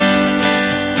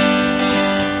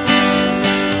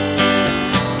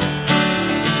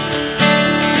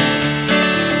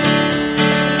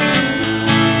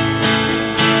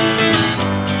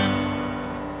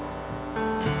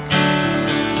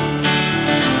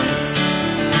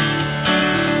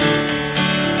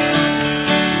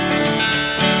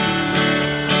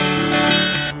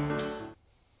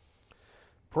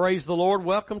Praise the Lord.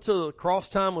 Welcome to the Cross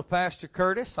Time with Pastor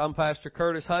Curtis. I'm Pastor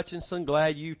Curtis Hutchinson.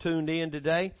 Glad you tuned in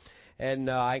today. And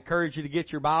I encourage you to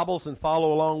get your Bibles and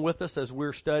follow along with us as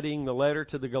we're studying the letter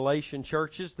to the Galatian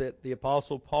churches that the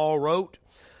Apostle Paul wrote.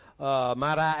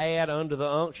 Might I add, under the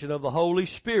unction of the Holy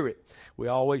Spirit. We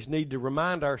always need to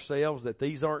remind ourselves that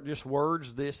these aren't just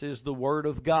words. This is the Word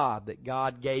of God that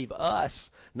God gave us,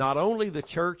 not only the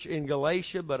church in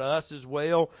Galatia, but us as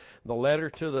well. The letter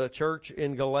to the church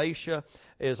in Galatia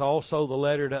is also the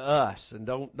letter to us. And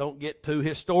don't get too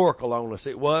historical on us.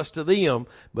 It was to them,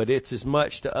 but it's as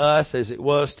much to us as it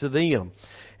was to them.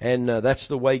 And that's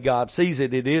the way God sees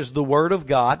it. It is the Word of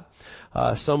God.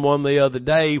 Someone the other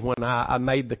day, when I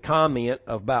made the comment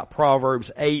about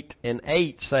Proverbs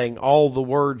 8:8, saying, all the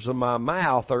words of my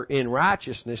mouth are in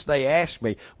righteousness, they asked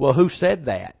me, well, who said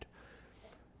that?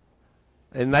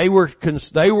 And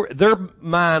their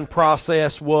mind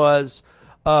process was,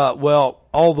 well,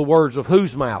 all the words of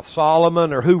whose mouth?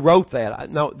 Solomon, or who wrote that?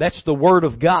 No, that's the Word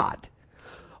of God.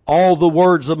 All the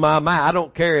words of my mouth. I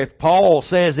don't care if Paul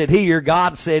says it here,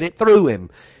 God said it through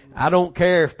him. I don't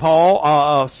care if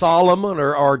Solomon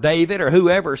or David or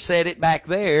whoever said it back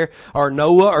there, or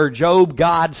Noah or Job,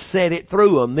 God said it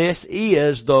through them. This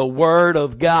is the Word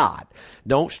of God.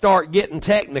 Don't start getting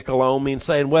technical on me and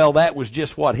saying, well, that was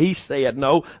just what he said.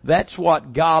 No, that's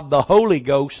what God, the Holy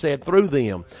Ghost, said through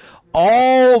them.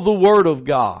 All the Word of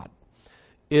God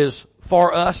is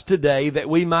for us today, that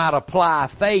we might apply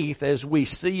faith as we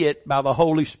see it by the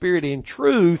Holy Spirit in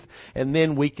truth, and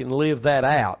then we can live that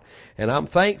out. And I'm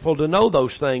thankful to know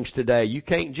those things today. You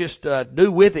can't just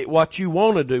do with it what you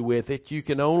want to do with it. You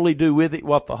can only do with it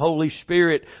what the Holy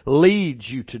Spirit leads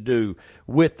you to do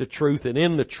with the truth and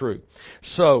in the truth.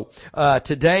 So,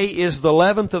 today is the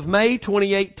 11th of May,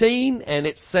 2018, and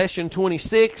it's session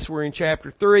 26. We're in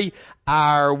chapter 3.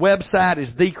 Our website is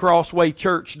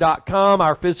ch.3.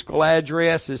 Our physical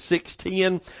address is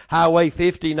 610 Highway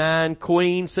 59,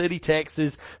 Queen City,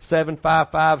 Texas,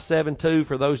 75572.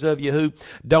 For those of you who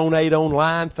donate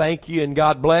online, thank you and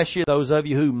God bless you. Those of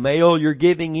you who mail your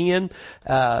giving in,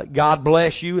 God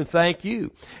bless you and thank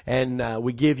you. And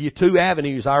we give you two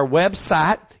avenues. Our website,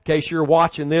 in case you're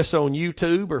watching this on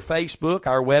YouTube or Facebook,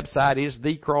 our website is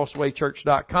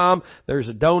CrossWayChurch.com. There's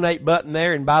a donate button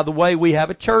there. And by the way, we have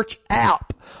a church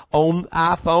app on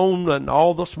iPhone and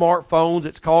all the smartphones.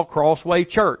 It's called CrossWay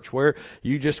Church, where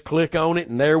you just click on it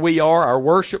and there we are. Our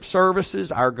worship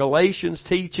services, our Galatians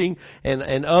teaching,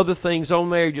 and other things on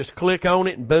there. You just click on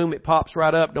it and boom, it pops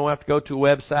right up. Don't have to go to a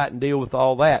website and deal with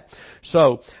all that.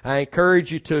 So I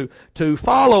encourage you to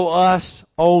follow us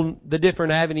on the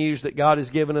different avenues that God has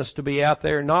given us to be out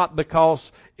there, not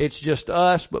because it's just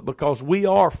us, but because we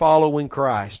are following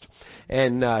Christ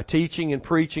and teaching and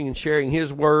preaching and sharing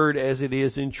His Word as it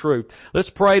is in truth.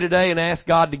 Let's pray today and ask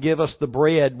God to give us the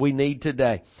bread we need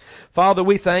today. Father,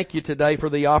 we thank You today for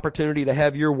the opportunity to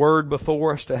have Your Word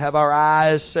before us, to have our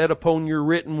eyes set upon Your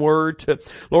written Word,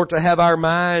 Lord, to have our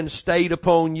minds stayed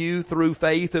upon You through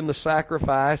faith in the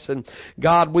sacrifice. And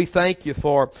God, we thank You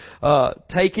for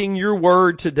taking Your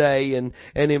Word today and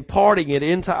imparting it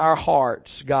into our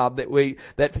hearts, God,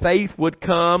 that faith would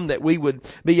come, that we would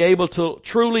be able to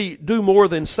truly do more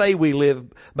than say we live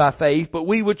by faith, but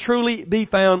we would truly be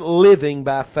found living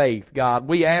by faith, God.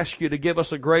 We ask You to give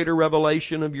us a greater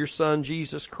revelation of Your Son,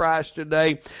 Jesus Christ,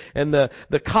 today, and the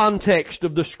context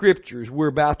of the Scriptures we're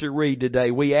about to read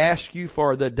today. We ask You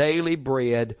for the daily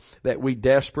bread that we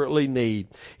desperately need.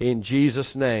 In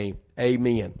Jesus' name,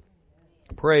 amen.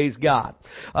 Praise God.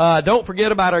 Don't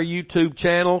forget about our YouTube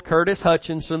channel, Curtis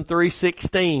Hutchinson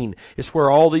 316. It's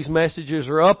where all these messages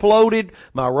are uploaded.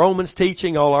 My Romans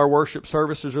teaching, all our worship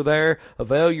services are there.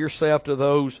 Avail yourself to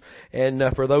those. And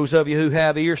for those of you who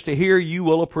have ears to hear, you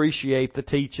will appreciate the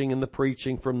teaching and the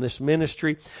preaching from this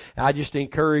ministry. I just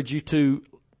encourage you to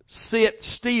sit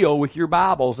still with your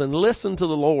Bibles and listen to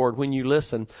the Lord when you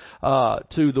listen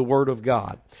to the Word of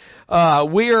God.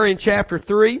 We are in chapter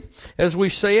 3, as we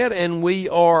said, and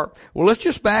let's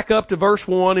just back up to verse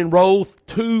 1 and roll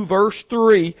to verse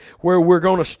 3, where we're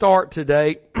going to start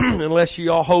today, unless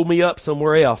you all hold me up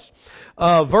somewhere else.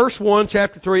 Verse 1,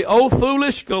 chapter 3, O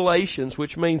foolish Galatians,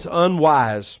 which means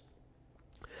unwise,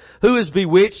 who has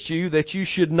bewitched you that you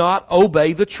should not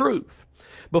obey the truth,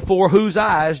 before whose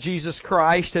eyes Jesus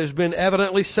Christ has been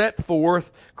evidently set forth,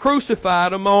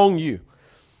 crucified among you.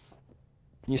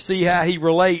 You see how he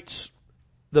relates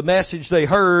the message they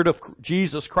heard of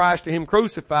Jesus Christ and Him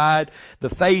crucified,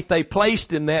 the faith they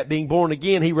placed in that, being born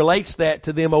again, He relates that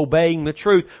to them obeying the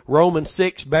truth. Romans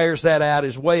 6 bears that out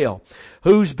as well.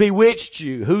 Who's bewitched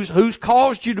you? Who's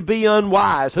caused you to be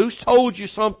unwise? Who's told you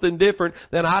something different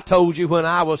than I told you when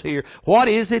I was here? What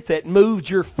is it that moved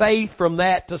your faith from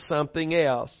that to something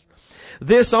else?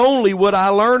 This only would I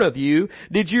learn of you.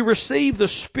 Did you receive the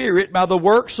Spirit by the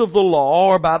works of the law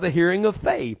or by the hearing of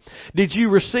faith? Did you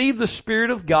receive the Spirit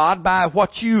of God by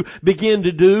what you begin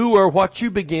to do or what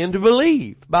you begin to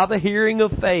believe? By the hearing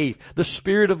of faith, the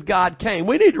Spirit of God came.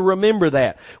 We need to remember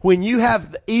that. When you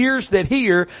have ears that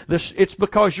hear, it's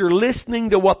because you're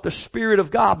listening to what the Spirit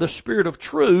of God, the Spirit of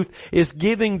truth, is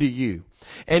giving to you.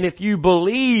 And if you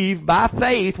believe by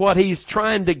faith what He's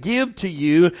trying to give to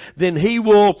you, then He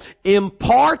will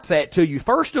impart that to you.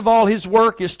 First of all, His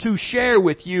work is to share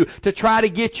with you, to try to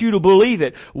get you to believe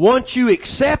it. Once you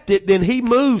accept it, then He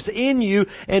moves in you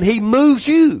and He moves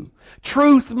you.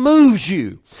 Truth moves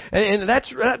you. And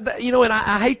that's, you know, and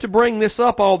I hate to bring this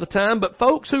up all the time, but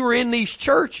folks who are in these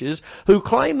churches who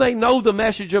claim they know the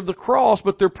message of the cross,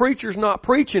 but their preacher's not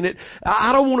preaching it,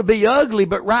 I don't want to be ugly,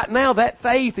 but right now that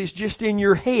faith is just in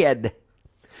your head.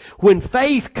 When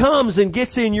faith comes and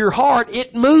gets in your heart,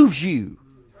 it moves you.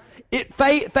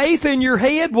 Faith in your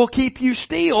head will keep you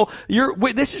still.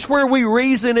 This is where we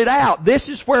reason it out. This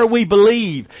is where we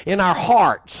believe, in our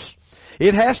hearts.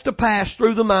 It has to pass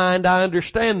through the mind, I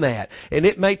understand that. And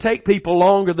it may take people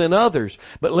longer than others.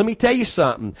 But let me tell you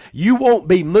something. You won't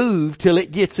be moved till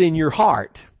it gets in your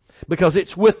heart. Because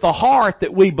it's with the heart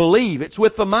that we believe. It's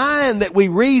with the mind that we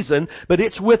reason, but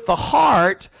it's with the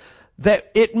heart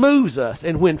that it moves us.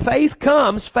 And when faith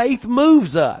comes, faith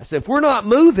moves us. If we're not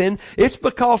moving, it's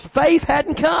because faith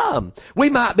hadn't come. We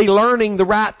might be learning the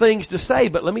right things to say,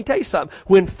 but let me tell you something.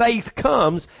 When faith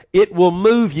comes, it will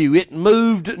move you. It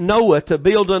moved Noah to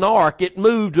build an ark. It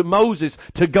moved Moses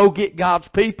to go get God's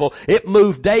people. It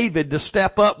moved David to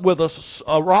step up with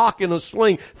a rock and a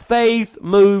sling. Faith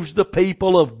moves the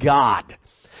people of God.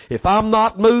 If I'm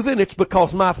not moving, it's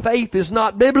because my faith is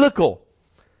not biblical.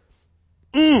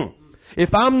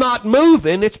 If I'm not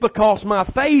moving, it's because my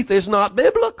faith is not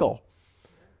biblical.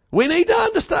 We need to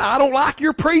understand. I don't like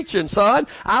your preaching, son.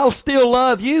 I'll still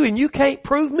love you, and you can't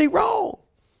prove me wrong.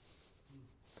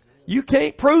 You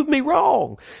can't prove me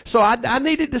wrong. So I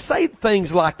needed to say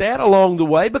things like that along the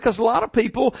way because a lot of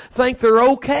people think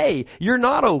they're okay. You're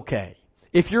not okay.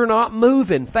 If you're not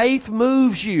moving, faith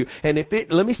moves you. And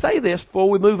let me say this before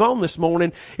we move on this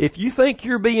morning. If you think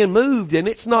you're being moved and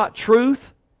it's not truth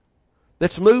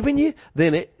that's moving you,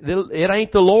 then it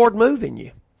ain't the Lord moving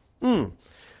you.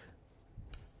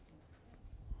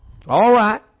 All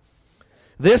right.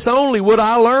 This only would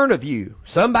I learn of you.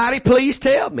 Somebody please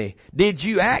tell me. Did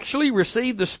you actually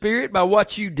receive the Spirit by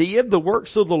what you did, the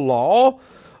works of the law,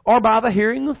 or by the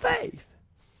hearing of faith?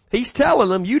 He's telling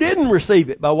them you didn't receive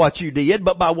it by what you did,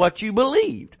 but by what you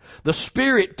believed. The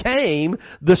Spirit came,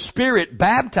 the Spirit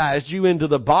baptized you into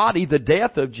the body, the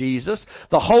death of Jesus.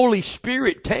 The Holy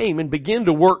Spirit came and began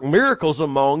to work miracles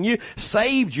among you,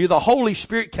 saved you. The Holy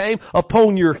Spirit came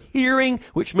upon your hearing,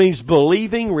 which means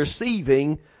believing,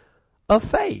 receiving of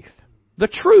faith. The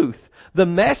truth, the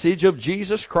message of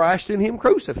Jesus Christ and Him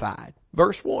crucified.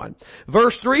 Verse 1.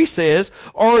 Verse 3 says,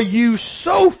 "Are you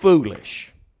so foolish?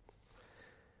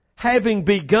 Having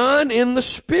begun in the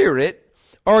Spirit,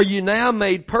 are you now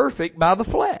made perfect by the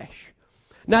flesh?"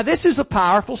 Now this is a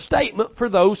powerful statement for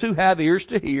those who have ears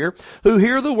to hear, who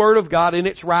hear the Word of God in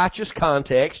its righteous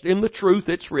context, in the truth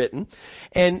it's written.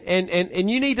 And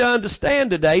you need to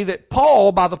understand today that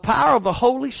Paul, by the power of the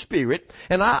Holy Spirit,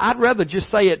 and I'd rather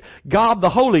just say it, God the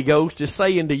Holy Ghost is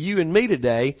saying to you and me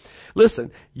today,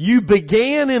 listen, you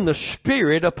began in the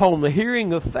Spirit upon the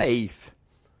hearing of faith.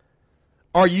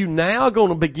 Are you now going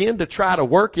to begin to try to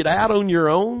work it out on your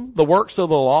own, the works of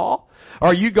the law?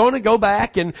 Are you going to go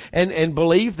back and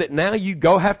believe that now you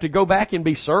have to go back and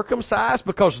be circumcised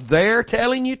because they're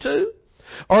telling you to?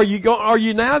 Are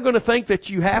you now going to think that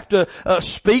you have to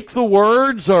speak the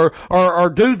words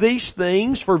or do these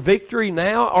things for victory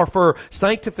now or for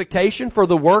sanctification, for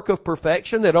the work of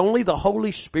perfection that only the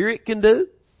Holy Spirit can do?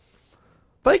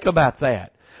 Think about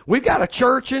that. We've got a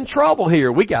church in trouble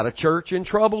here. We got a church in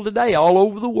trouble today all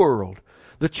over the world.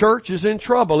 The church is in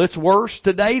trouble. It's worse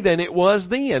today than it was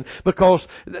then because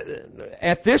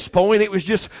at this point it was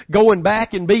just going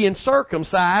back and being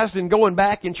circumcised and going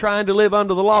back and trying to live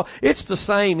under the law. It's the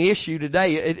same issue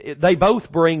today. They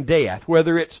both bring death,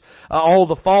 whether it's all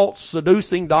the false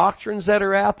seducing doctrines that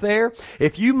are out there.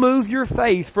 If you move your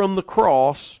faith from the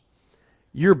cross,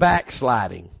 you're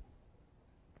backsliding.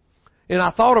 And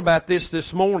I thought about this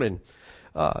morning.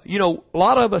 A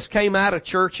lot of us came out of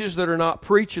churches that are not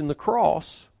preaching the cross.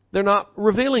 They're not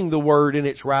revealing the Word in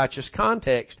its righteous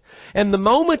context. And the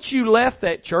moment you left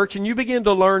that church and you begin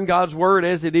to learn God's Word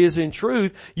as it is in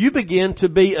truth, you begin to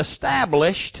be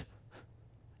established.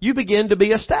 You begin to be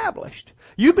established.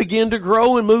 You begin to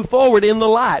grow and move forward in the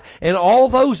light. And all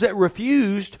those that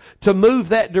refused to move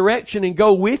that direction and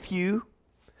go with you,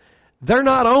 they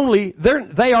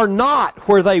are not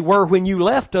where they were when you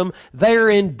left them. They're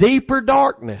in deeper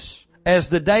darkness. As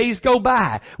the days go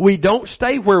by, we don't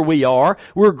stay where we are.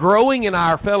 We're growing in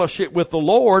our fellowship with the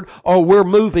Lord, or we're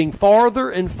moving farther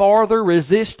and farther,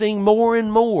 resisting more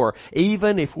and more,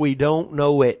 even if we don't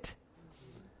know it.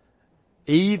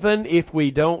 Even if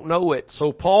we don't know it.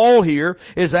 So Paul here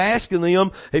is asking them,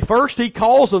 first he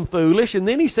calls them foolish, and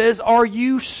then he says, are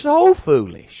you so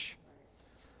foolish?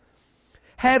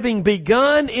 Having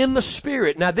begun in the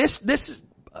Spirit. Now this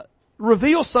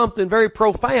reveals something very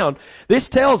profound. This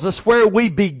tells us where we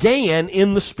began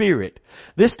in the Spirit.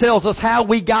 This tells us how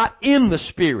we got in the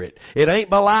Spirit. It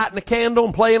ain't by lighting a candle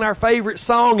and playing our favorite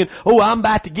song and, I'm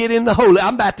about to get in the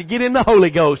Holy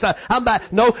Ghost.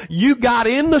 No, you got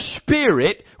in the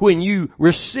Spirit when you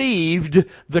received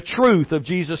the truth of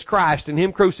Jesus Christ and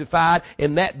Him crucified,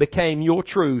 and that became your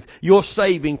truth, your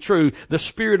saving truth. The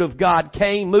Spirit of God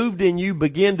came, moved in you,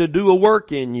 began to do a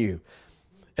work in you.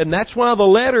 And that's why the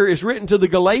letter is written to the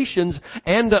Galatians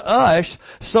and to us,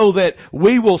 so that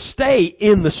we will stay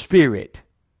in the Spirit.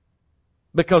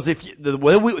 Because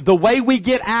the way we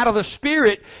get out of the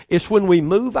Spirit is when we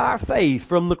move our faith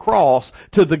from the cross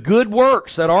to the good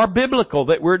works that are biblical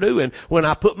that we're doing. When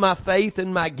I put my faith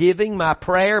in my giving, my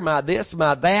prayer, my this,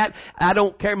 my that, I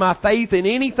don't care my faith in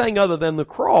anything other than the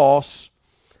cross,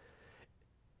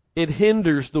 it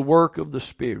hinders the work of the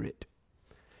Spirit.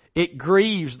 It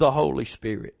grieves the Holy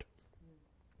Spirit.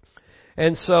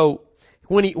 And so,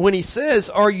 when he says,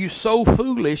 are you so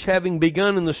foolish, having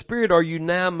begun in the Spirit, are you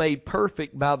now made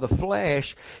perfect by the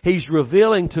flesh? He's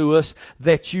revealing to us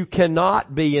that you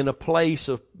cannot be in a place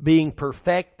of being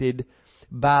perfected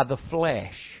by the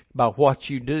flesh, by what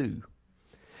you do.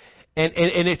 And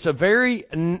it's a very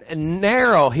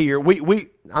narrow here.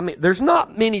 There's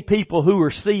not many people who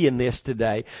are seeing this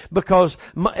today, because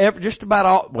just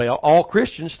about all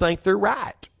Christians think they're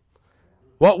right.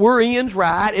 What we're in's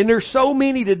right, and there's so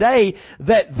many today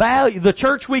that value the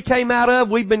church we came out of.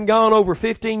 We've been gone over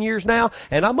 15 years now,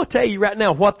 and I'm going to tell you right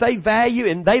now what they value,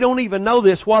 and they don't even know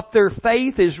this. What their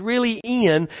faith is really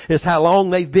in is how long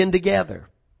they've been together.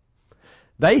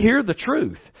 They hear the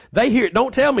truth. They hear it.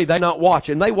 Don't tell me they're not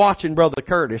watching. They watching Brother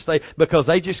Curtis. Because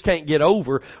they just can't get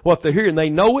over what they're hearing. They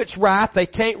know it's right. They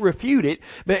can't refute it.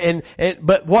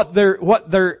 But what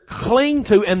they're cling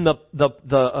to, and the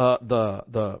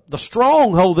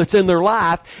stronghold that's in their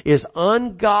life is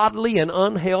ungodly and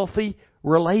unhealthy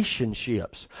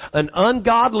relationships. An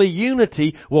ungodly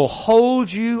unity will hold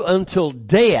you until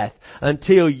death,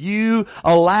 until you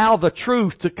allow the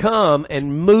truth to come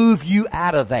and move you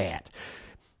out of that.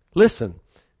 Listen,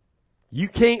 you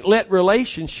can't let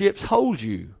relationships hold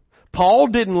you. Paul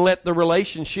didn't let the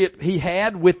relationship he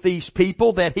had with these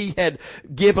people that he had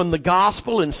given the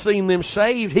gospel and seen them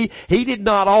saved. He did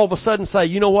not all of a sudden say,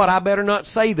 you know what, I better not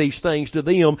say these things to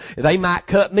them. They might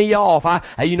cut me off.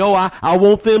 I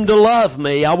want them to love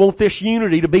me. I want this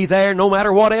unity to be there no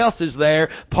matter what else is there.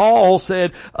 Paul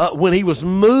said when he was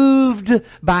moved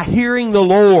by hearing the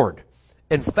Lord.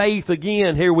 And faith,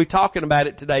 again, here we're talking about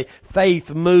it today. Faith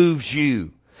moves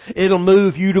you. It'll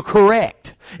move you to correct.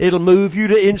 It'll move you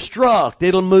to instruct.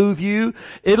 It'll move you.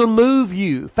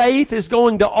 Faith is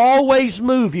going to always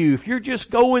move you. If you're just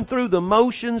going through the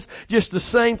motions, just the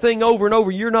same thing over and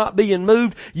over, you're not being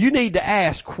moved. You need to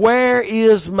ask, where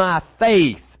is my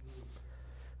faith?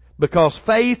 Because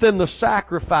faith in the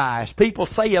sacrifice, people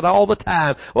say it all the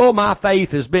time. Oh, my faith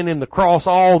has been in the cross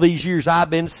all these years I've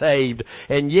been saved.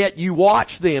 And yet you watch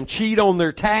them cheat on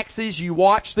their taxes. You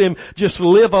watch them just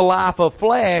live a life of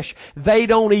flesh. They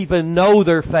don't even know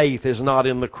their faith is not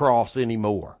in the cross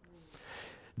anymore.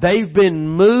 They've been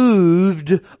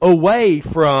moved away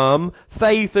from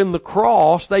faith in the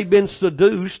cross. They've been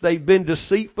seduced. They've been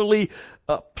deceitfully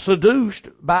seduced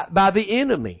by the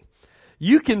enemy.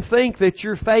 You can think that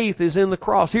your faith is in the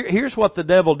cross. Here's what the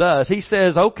devil does. He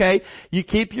says, okay, you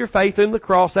keep your faith in the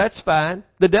cross, that's fine.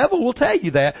 The devil will tell you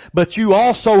that, but you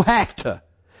also have to.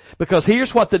 Because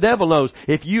here's what the devil knows.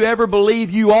 If you ever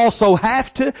believe you also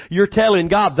have to, you're telling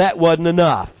God that wasn't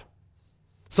enough.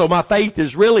 So my faith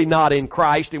is really not in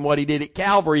Christ and what He did at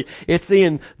Calvary. It's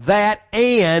in that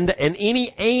and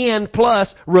any and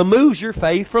plus removes your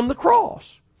faith from the cross.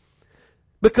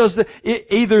 Because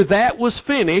either that was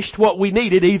finished, what we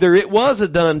needed, either it was a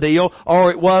done deal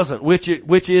or it wasn't. Which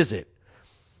is it?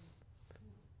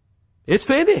 It's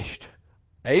finished.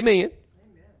 Amen.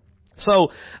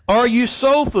 So, are you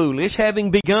so foolish,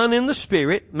 having begun in the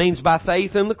Spirit, means by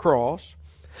faith in the cross,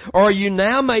 or are you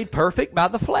now made perfect by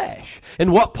the flesh?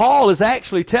 And what Paul is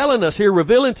actually telling us here,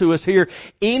 revealing to us here,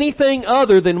 anything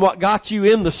other than what got you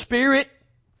in the Spirit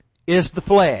is the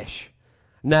flesh.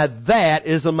 Now that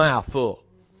is a mouthful.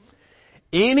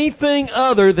 Anything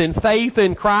other than faith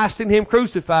in Christ and Him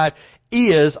crucified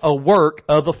is a work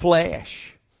of the flesh.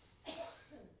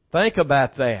 Think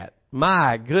about that.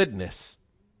 My goodness.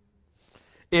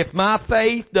 If my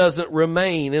faith doesn't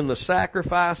remain in the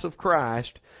sacrifice of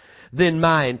Christ, then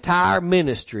my entire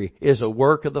ministry is a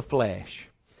work of the flesh.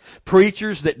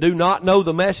 Preachers that do not know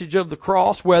the message of the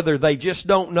cross, whether they just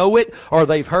don't know it or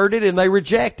they've heard it and they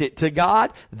reject it, to God,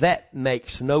 that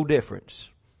makes no difference.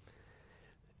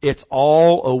 It's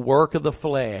all a work of the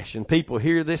flesh. And people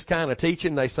hear this kind of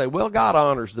teaching, they say, well, God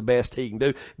honors the best He can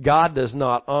do. God does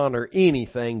not honor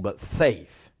anything but faith.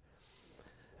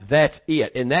 That's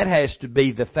it. And that has to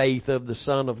be the faith of the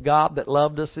Son of God that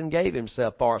loved us and gave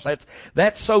Himself for us.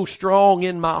 That's so strong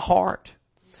in my heart.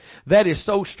 That is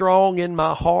so strong in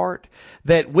my heart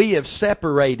that we have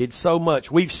separated so much.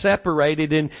 We've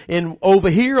separated in over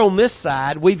here on this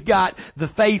side, we've got the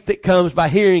faith that comes by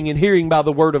hearing and hearing by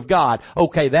the Word of God.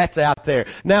 Okay, that's out there.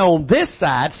 Now on this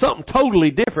side, something totally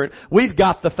different. We've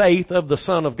got the faith of the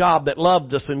Son of God that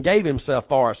loved us and gave Himself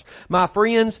for us. My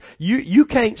friends, you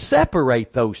can't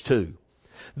separate those two.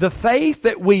 The faith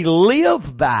that we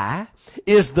live by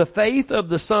is the faith of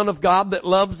the Son of God that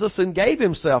loves us and gave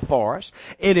Himself for us.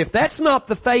 And if that's not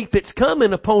the faith that's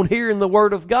coming upon hearing the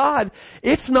Word of God,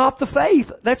 it's not the faith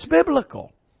that's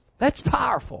biblical. That's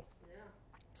powerful.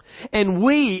 And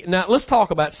now let's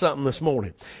talk about something this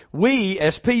morning. We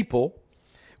as people,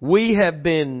 we have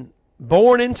been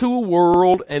born into a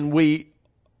world, and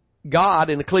God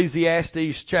in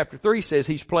Ecclesiastes chapter 3 says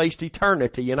He's placed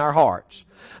eternity in our hearts.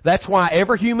 That's why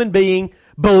every human being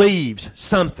believes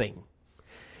something.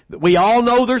 We all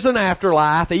know there's an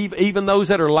afterlife. Even those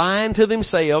that are lying to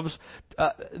themselves,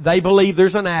 they believe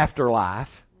there's an afterlife.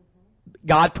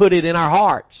 God put it in our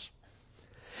hearts.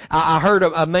 I heard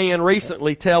a man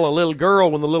recently tell a little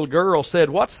girl, when the little girl said,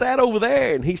 "What's that over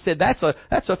there?" And he said, "That's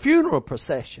a funeral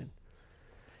procession."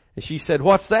 And she said,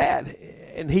 "What's that?"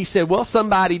 And he said, "Well,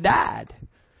 somebody died."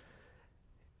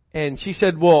 And she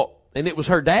said, "Well," and it was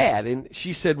her dad. And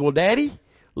she said, "Well, Daddy,"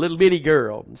 little bitty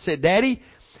girl, said, "Daddy,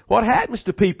 what happens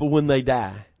to people when they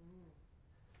die?"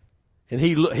 And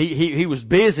he was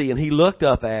busy, and he looked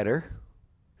up at her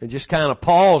and just kind of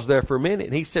paused there for a minute.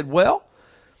 And he said, "Well,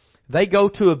 they go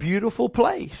to a beautiful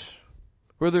place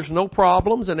where there's no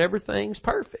problems and everything's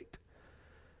perfect."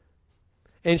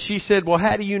 And she said, "Well,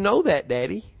 how do you know that,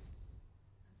 Daddy?"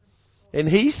 And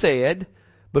he said,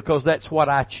 "Because that's what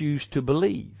I choose to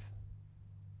believe."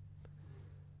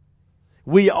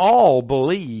 We all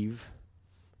believe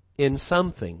in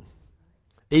something.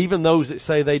 Even those that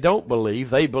say they don't believe,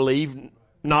 they believe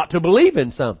not to believe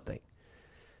in something.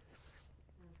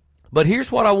 But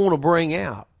here's what I want to bring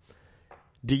out.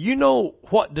 Do you know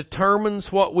what determines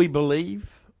what we believe?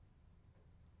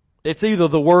 It's either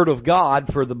the Word of God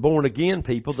for the born-again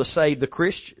people, the saved, the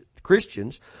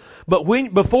Christians. But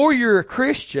before you're a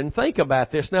Christian, think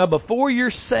about this. Now, before you're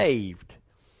saved,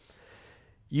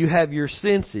 you have your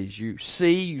senses. You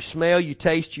see, you smell, you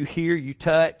taste, you hear, you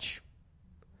touch.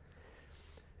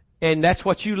 And that's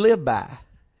what you live by.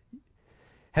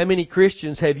 How many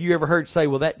Christians have you ever heard say,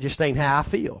 "Well, that just ain't how I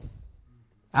feel.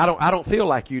 I don't feel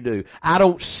like you do. I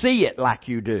don't see it like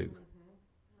you do."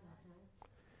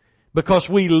 Because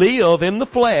we live in the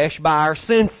flesh by our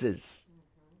senses.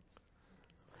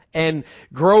 And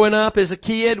growing up as a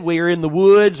kid, we're in the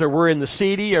woods or we're in the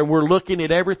city or we're looking at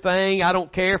everything. I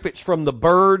don't care if it's from the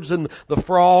birds and the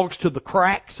frogs to the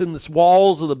cracks in the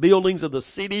walls of the buildings of the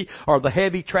city or the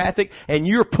heavy traffic. And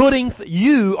you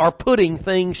are putting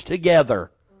things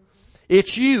together.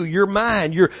 It's your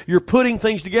mind. You're putting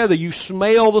things together. You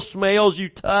smell the smells, you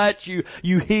touch,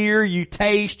 you hear, you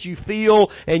taste, you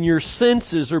feel, and your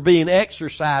senses are being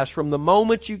exercised from the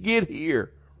moment you get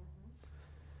here.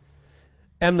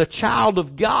 And the child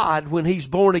of God, when he's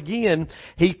born again,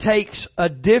 he takes a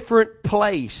different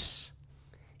place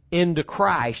into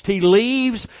Christ. He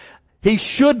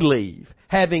should leave,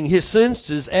 having his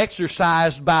senses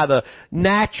exercised by the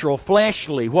natural,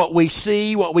 fleshly, what we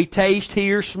see, what we taste,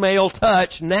 hear, smell,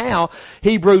 touch. Now,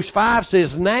 Hebrews 5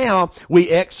 says, now we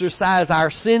exercise our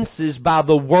senses by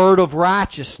the word of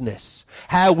righteousness.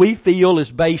 How we feel is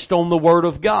based on the Word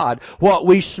of God. What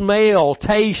we smell,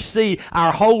 taste, see,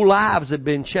 our whole lives have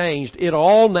been changed. It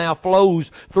all now flows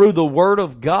through the Word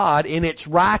of God in its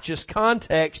righteous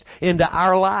context into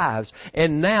our lives.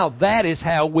 And now that is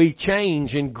how we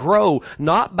change and grow,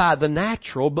 not by the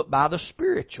natural, but by the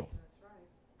spiritual.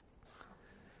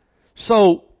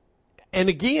 So, and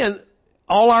again,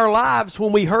 all our lives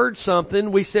when we heard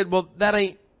something, we said, well, that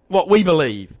ain't what we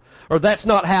believe. Or that's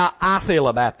not how I feel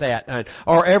about that.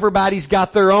 Or everybody's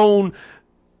got their own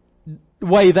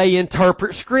way they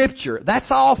interpret Scripture. That's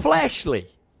all fleshly.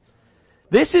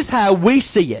 This is how we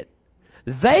see it.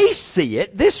 They see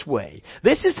it this way.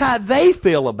 This is how they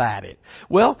feel about it.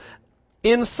 Well,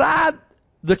 inside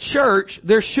the church,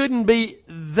 there shouldn't be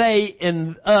they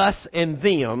and us and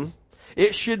them.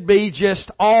 It should be just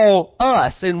all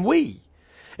us and we.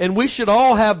 And we should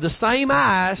all have the same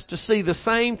eyes to see the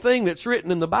same thing that's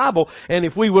written in the Bible. And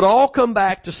if we would all come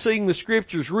back to seeing the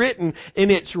Scriptures written in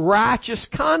its righteous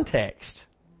context,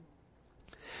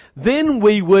 then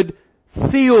we would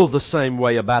feel the same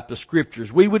way about the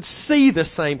Scriptures. We would see the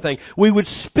same thing. We would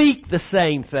speak the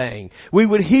same thing. We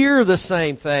would hear the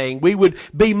same thing. We would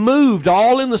be moved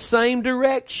all in the same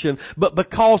direction. But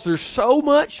because there's so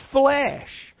much flesh,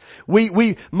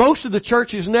 most of the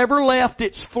church has never left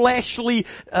its fleshly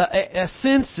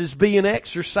senses being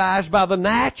exercised by the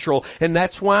natural. And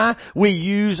that's why we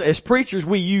use, as preachers,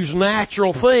 we use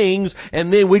natural things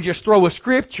and then we just throw a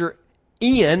Scripture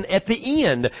in at the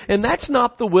end. And that's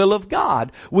not the will of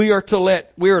God. We are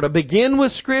to begin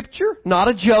with Scripture, not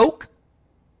a joke.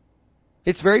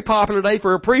 It's very popular today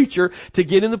for a preacher to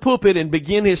get in the pulpit and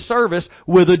begin his service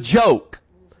with a joke.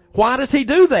 Why does he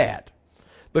do that?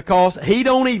 Because he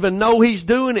don't even know he's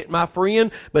doing it, my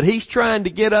friend, but he's trying to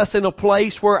get us in a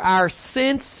place where our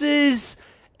senses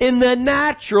in the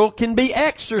natural can be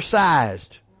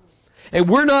exercised. And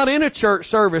we're not in a church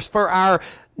service for our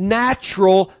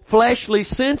natural fleshly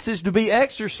senses to be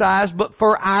exercised, but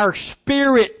for our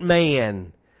spirit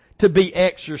man to be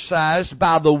exercised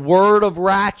by the Word of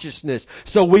righteousness.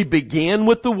 So we begin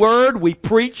with the Word, we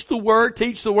preach the Word,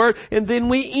 teach the Word, and then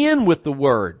we end with the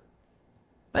Word.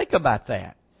 Think about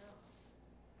that.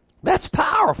 That's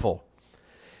powerful.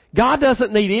 God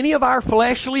doesn't need any of our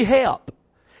fleshly help.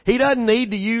 He doesn't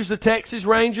need to use the Texas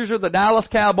Rangers or the Dallas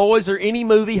Cowboys or any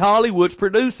movie Hollywood's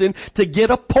producing to get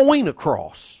a point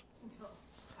across.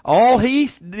 All He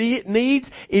needs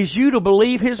is you to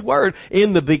believe His Word.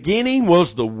 In the beginning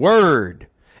was the Word,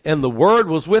 and the Word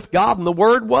was with God, and the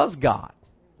Word was God.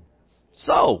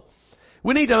 So,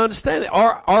 we need to understand that.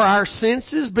 Are our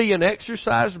senses being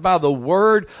exercised by the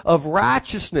Word of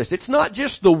righteousness? It's not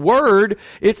just the Word,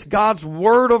 it's God's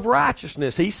Word of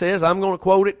righteousness. He says, I'm going to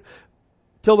quote it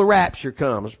till the rapture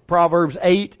comes. Proverbs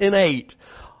 8:8.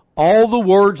 All the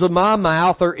words of my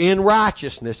mouth are in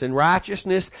righteousness. And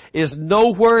righteousness is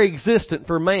nowhere existent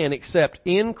for man except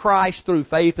in Christ through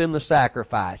faith in the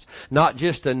sacrifice. Not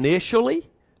just initially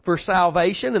for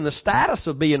salvation and the status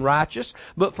of being righteous,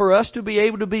 but for us to be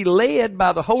able to be led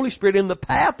by the Holy Spirit in the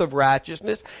path of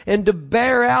righteousness and to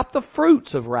bear out the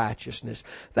fruits of righteousness.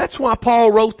 That's why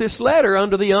Paul wrote this letter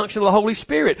under the unction of the Holy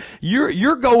Spirit.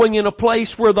 You're going in a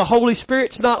place where the Holy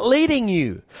Spirit's not leading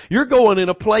you. You're going in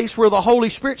a place where the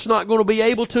Holy Spirit's not going to be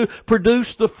able to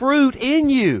produce the fruit in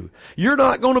you. You're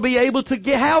not going to be able to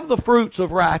have the fruits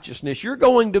of righteousness. You're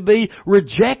going to be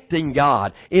rejecting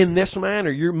God in this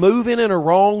manner. You're moving in a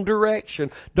wrong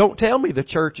direction. Don't tell me the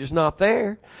church is not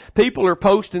there. People are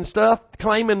posting stuff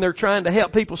claiming they're trying to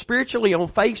help people spiritually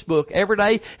on Facebook every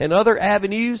day and other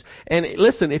avenues. And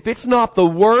listen, if it's not the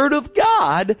Word of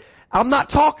God, I'm not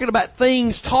talking about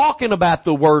things talking about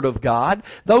the Word of God.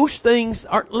 Those things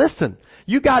are, listen,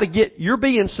 you're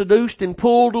being seduced and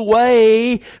pulled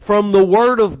away from the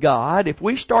Word of God. If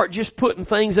we start just putting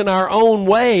things in our own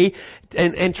way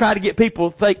and try to get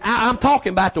people to think, I'm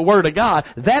talking about the Word of God,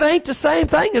 that ain't the same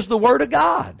thing as the Word of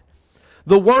God.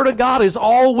 The Word of God is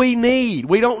all we need.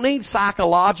 We don't need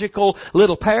psychological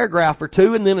little paragraph or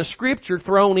two and then a scripture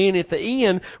thrown in at the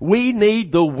end. We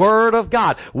need the Word of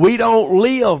God. We don't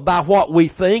live by what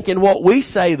we think and what we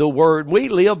say the Word. We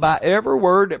live by every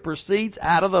word that proceeds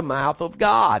out of the mouth of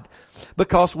God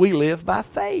because we live by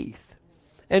faith.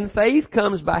 And faith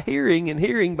comes by hearing, and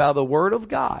hearing by the Word of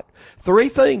God.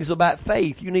 3 things about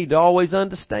faith you need to always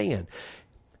understand.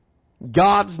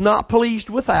 God's not pleased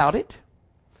without it.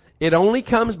 It only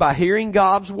comes by hearing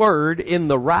God's Word in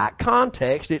the right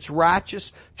context, its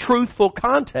righteous, truthful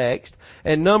context.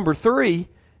 And number 3,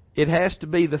 it has to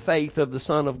be the faith of the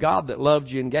Son of God that loved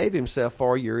you and gave Himself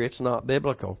for you, or it's not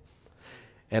biblical.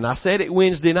 And I said it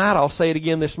Wednesday night, I'll say it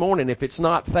again this morning. If it's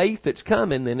not faith that's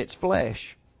coming, then it's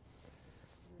flesh.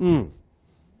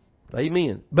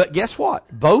 Amen. But guess what?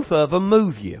 Both of them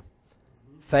move you.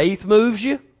 Faith moves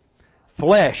you.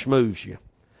 Flesh moves you.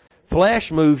 Flesh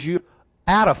moves you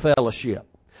out of fellowship.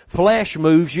 Flesh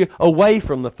moves you away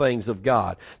from the things of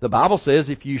God. The Bible says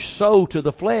if you sow to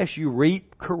the flesh, you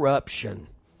reap corruption.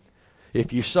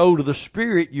 If you sow to the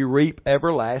Spirit, you reap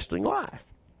everlasting life.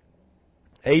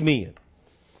 Amen.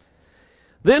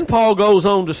 Then Paul goes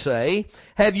on to say,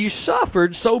 have you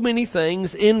suffered so many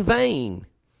things in vain,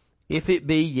 if it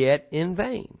be yet in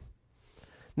vain?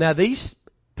 Now these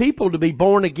people to be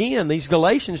born again, these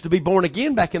Galatians to be born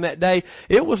again back in that day,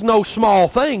 it was no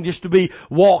small thing just to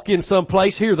walk in some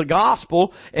place, hear the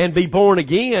gospel, and be born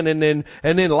again, and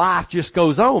then life just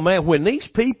goes on. Man, when these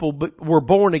people were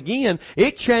born again,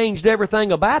 it changed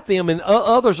everything about them, and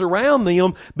others around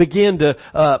them began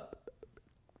to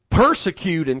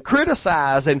persecute and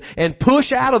criticize and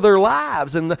push out of their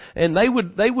lives, and they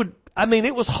would. I mean,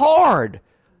 it was hard.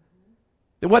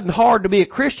 It wasn't hard to be a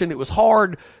Christian. It was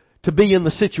hard to be in the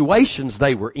situations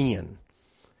they were in.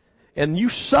 And you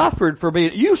suffered for being,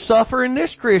 you suffer in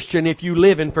this Christian if you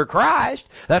living for Christ.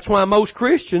 That's why most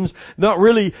Christians not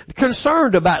really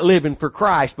concerned about living for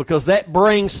Christ, because that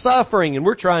brings suffering, and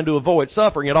we're trying to avoid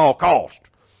suffering at all costs.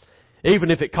 Even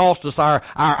if it costs us our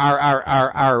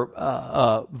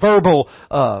verbal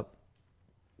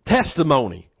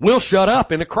testimony. We'll shut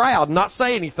up in a crowd and not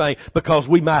say anything because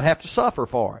we might have to suffer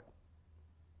for it.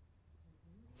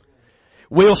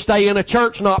 We'll stay in a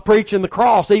church not preaching the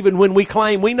cross even when we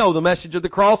claim we know the message of the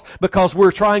cross, because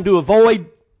we're trying to avoid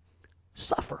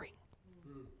suffering.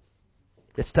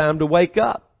 It's time to wake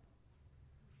up.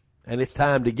 And it's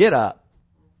time to get up.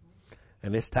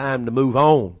 And it's time to move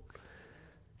on.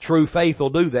 True faith will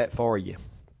do that for you.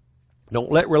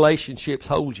 Don't let relationships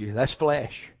hold you. That's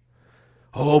flesh.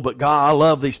 Oh, but God, I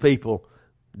love these people.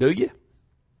 Do you?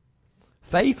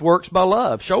 Faith works by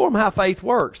love. Show them how faith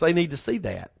works. They need to see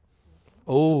that.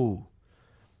 Oh.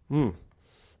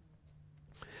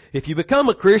 If you become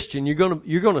a Christian, you're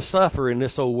going to suffer in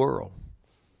this old world.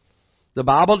 The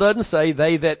Bible doesn't say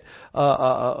they that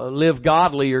live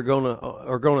godly are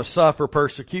going to suffer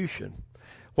persecution.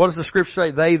 What does the Scripture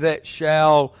say? They that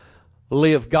shall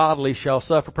live godly shall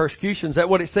suffer persecution. Is that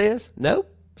what it says? No,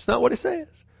 it's not what it says.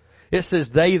 It says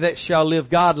they that shall live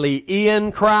godly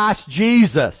in Christ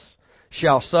Jesus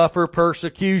shall suffer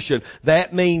persecution.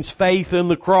 That means faith in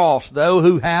the cross. Those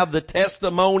who have the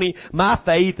testimony, my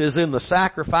faith is in the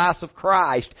sacrifice of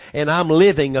Christ, and I'm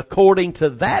living according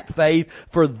to that faith,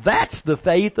 for that's the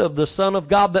faith of the Son of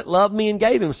God that loved me and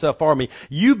gave Himself for me.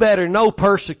 You better know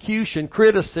persecution,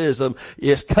 criticism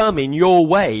is coming your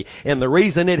way. And the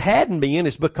reason it hadn't been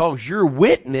is because your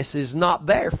witness is not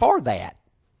there for that.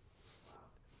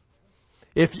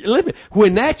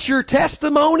 When that's your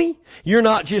testimony, you're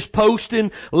not just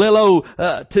posting little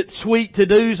sweet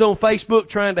to-dos on Facebook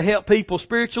trying to help people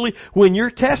spiritually. When your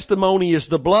testimony is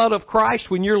the blood of Christ,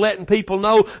 when you're letting people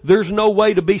know there's no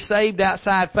way to be saved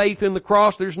outside faith in the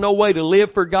cross, there's no way to live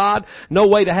for God, no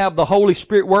way to have the Holy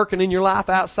Spirit working in your life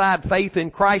outside faith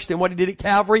in Christ and what He did at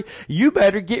Calvary, you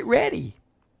better get ready.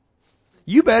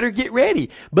 You better get ready.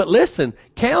 But listen,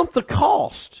 count the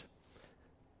cost.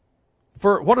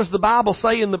 For what does the Bible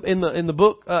say in the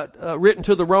book written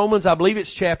to the Romans? I believe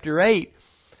it's chapter 8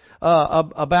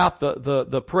 about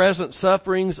the present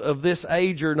sufferings of this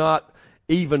age are not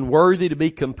even worthy to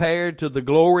be compared to the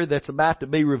glory that's about to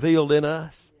be revealed in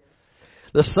us.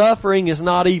 The suffering is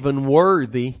not even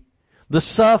worthy. The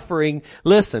suffering,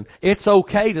 listen, it's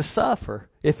okay to suffer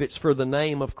if it's for the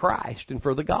name of Christ and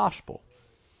for the gospel.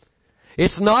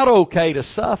 It's not okay to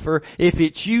suffer if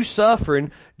it's you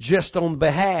suffering just on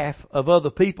behalf of other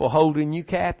people holding you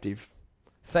captive.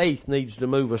 Faith needs to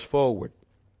move us forward.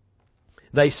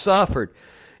 They suffered.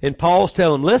 And Paul's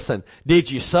telling them, listen, did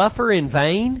you suffer in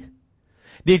vain?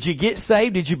 Did you get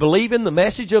saved? Did you believe in the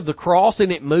message of the cross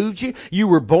and it moved you? You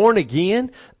were born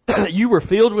again. You were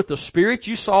filled with the Spirit.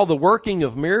 You saw the working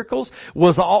of miracles.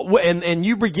 And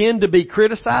you began to be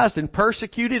criticized and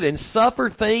persecuted and suffer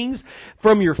things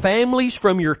from your families,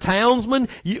 from your townsmen.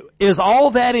 Is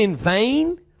all that in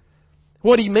vain?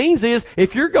 What he means is,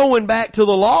 if you're going back to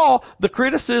the law, the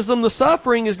criticism, the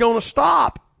suffering is going to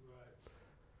stop.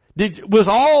 Was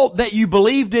all that you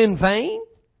believed in vain?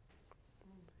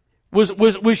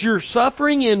 Was your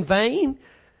suffering in vain?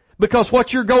 Because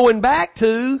what you're going back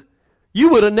to,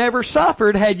 you would have never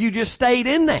suffered had you just stayed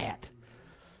in that.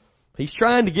 He's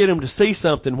trying to get them to see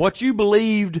something. What you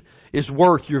believed is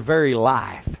worth your very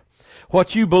life.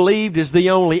 What you believed is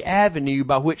the only avenue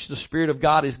by which the Spirit of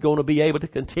God is going to be able to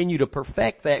continue to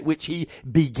perfect that which He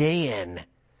began.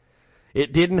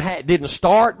 It didn't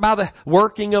start by the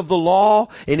working of the law,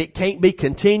 and it can't be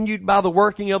continued by the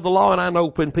working of the law. And I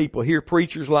know when people hear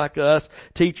preachers like us,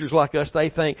 teachers like us, they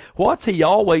think, what's he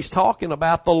always talking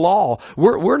about the law?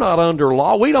 We're not under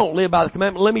law. We don't live by the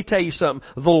commandment. Let me tell you something.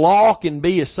 The law can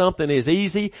be as something as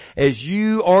easy as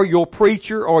you or your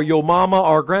preacher or your mama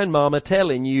or grandmama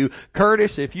telling you,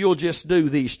 Curtis, if you'll just do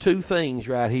these two things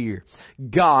right here,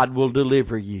 God will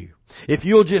deliver you. If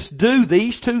you'll just do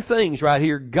these two things right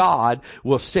here, God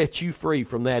will set you free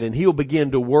from that, and He'll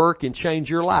begin to work and change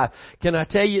your life. Can I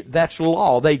tell you, that's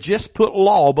law. They just put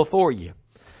law before you.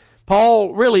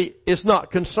 Paul really is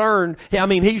not concerned. I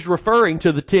mean, he's referring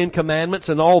to the Ten Commandments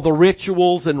and all the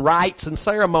rituals and rites and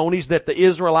ceremonies that the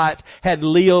Israelites had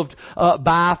lived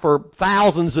by for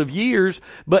thousands of years.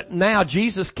 But now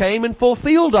Jesus came and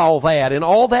fulfilled all that. And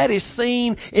all that is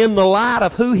seen in the light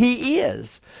of who He is.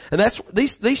 And that's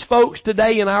these folks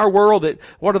today in our world that,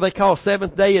 what do they call,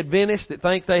 Seventh-day Adventists, that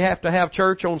think they have to have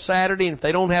church on Saturday. And if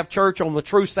they don't have church on the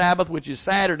true Sabbath, which is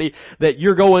Saturday, that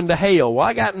you're going to hell. Well,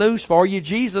 I got news for you.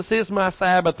 Jesus is my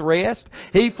Sabbath rest.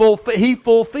 He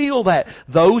fulfilled that.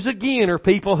 Those again are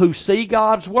people who see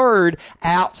God's Word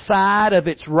outside of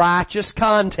its righteous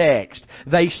context.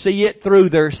 They see it through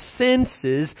their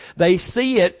senses. They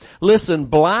see it, listen,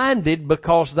 blinded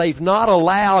because they've not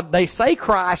allowed, they say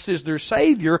Christ is their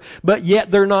Savior, but yet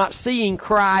they're not seeing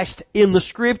Christ in the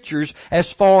Scriptures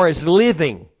as far as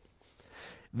living.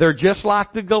 They're just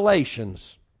like the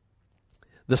Galatians.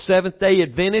 The Seventh-day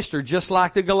Adventists are just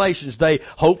like the Galatians.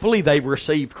 Hopefully they've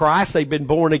received Christ, they've been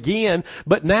born again,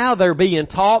 but now they're being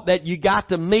taught that you got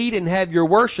to meet and have your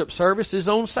worship services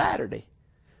on Saturday.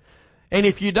 And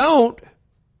if you don't,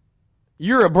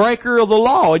 you're a breaker of the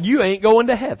law and you ain't going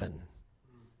to heaven.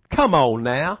 Come on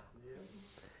now.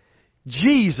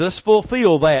 Jesus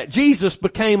fulfilled that. Jesus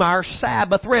became our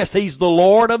Sabbath rest. He's the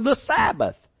Lord of the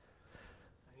Sabbath.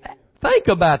 Think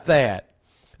about that.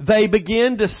 They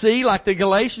begin to see, like the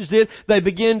Galatians did, they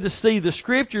begin to see the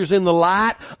Scriptures in the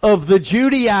light of the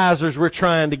Judaizers were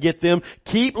trying to get them.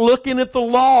 Keep looking at the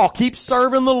law. Keep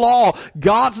serving the law.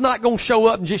 God's not going to show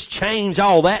up and just change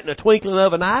all that in a twinkling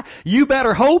of an eye. You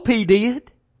better hope He did.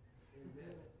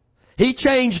 He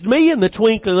changed me in the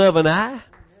twinkling of an eye.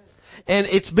 And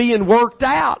it's being worked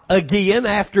out again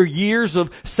after years of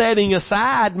setting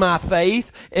aside my faith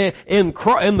in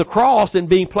the cross and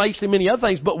being placed in many other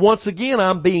things. But once again,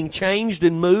 I'm being changed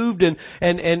and moved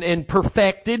and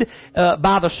perfected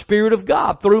by the Spirit of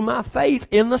God through my faith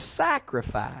in the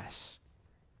sacrifice.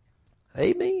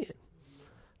 Amen.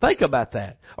 Think about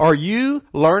that. Are you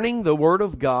learning the Word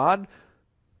of God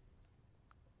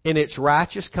in its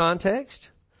righteous context?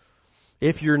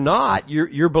 If you're not,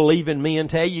 you're believing me and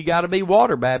tell you got to be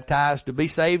water baptized to be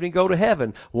saved and go to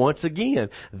heaven. Once again,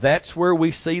 that's where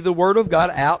we see the Word of God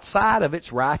outside of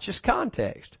its righteous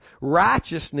context.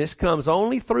 Righteousness comes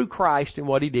only through Christ and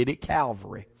what He did at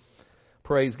Calvary.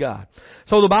 Praise God.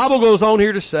 So the Bible goes on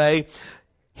here to say,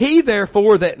 He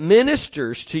therefore that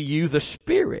ministers to you the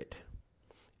Spirit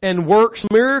and works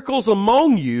miracles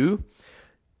among you,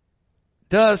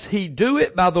 does He do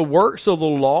it by the works of the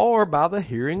law or by the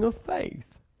hearing of faith?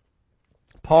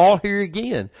 Paul here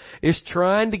again is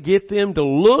trying to get them to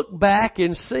look back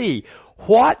and see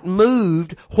what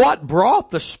moved, what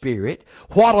brought the Spirit,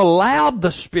 what allowed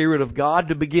the Spirit of God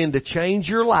to begin to change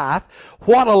your life,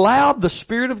 what allowed the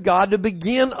Spirit of God to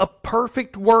begin a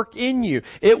perfect work in you.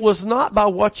 It was not by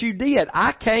what you did.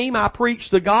 I came, I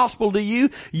preached the gospel to you,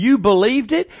 you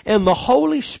believed it, and the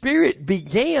Holy Spirit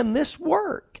began this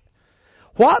work.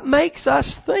 What makes us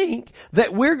think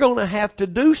that we're going to have to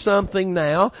do something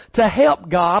now to help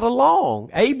God along?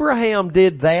 Abraham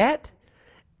did that,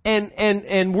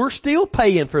 and we're still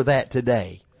paying for that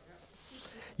today.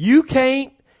 You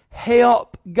can't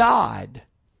help God.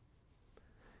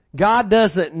 God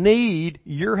doesn't need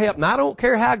your help. And I don't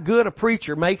care how good a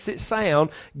preacher makes it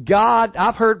sound. God,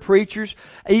 I've heard preachers,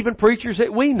 even preachers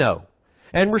that we know,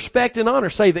 and respect and honor,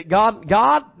 say that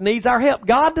God needs our help.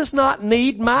 God does not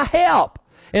need my help.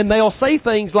 And they'll say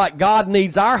things like, God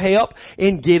needs our help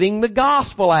in getting the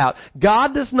gospel out.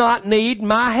 God does not need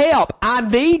my help. I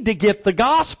need to get the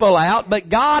gospel out, but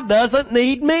God doesn't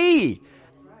need me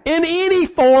in any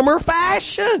form or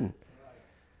fashion.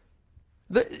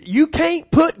 You can't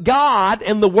put God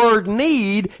and the word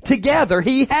need together.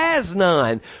 He has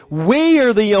none. We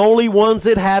are the only ones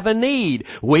that have a need.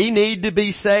 We need to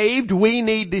be saved. We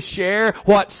need to share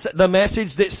what's the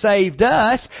message that saved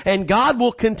us. And God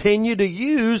will continue to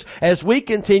use as we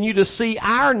continue to see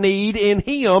our need in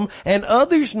Him and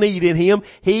others' need in Him.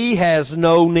 He has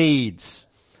no needs.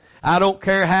 I don't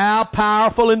care how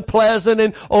powerful and pleasant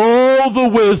and all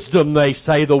the wisdom they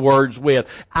say the words with.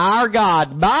 Our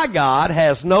God, my God,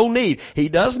 has no need. He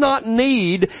does not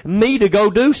need me to go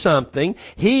do something.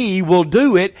 He will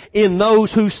do it in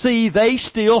those who see they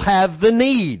still have the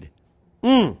need.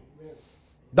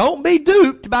 Don't be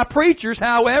duped by preachers,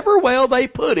 however well they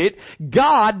put it.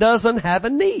 God doesn't have a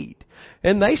need.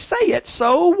 And they say it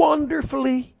so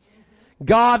wonderfully.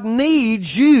 God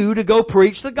needs you to go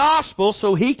preach the gospel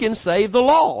so He can save the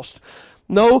lost.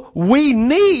 No, we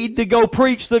need to go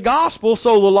preach the gospel so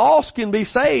the lost can be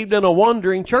saved and a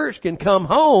wandering church can come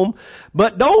home.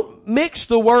 But don't mix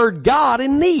the word God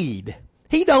and need.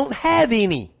 He don't have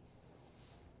any.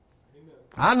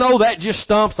 I know that just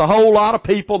stumps a whole lot of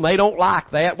people and they don't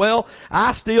like that. Well,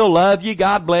 I still love you.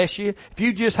 God bless you. If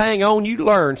you just hang on, you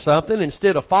learn something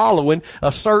instead of following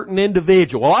a certain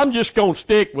individual. Well, I'm just going to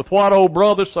stick with what old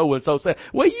brother so-and-so said.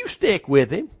 Well, you stick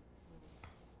with him.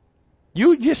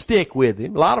 You just stick with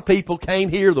him. A lot of people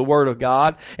can't hear the Word of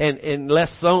God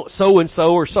unless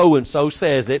so-and-so or so-and-so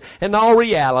says it. In all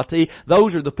reality,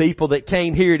 those are the people that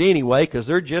can't hear it anyway because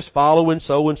they're just following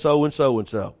so-and-so and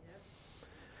so-and-so.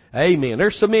 Amen.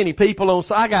 There's so many people on,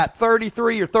 I got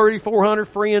 33 or 3,400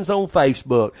 friends on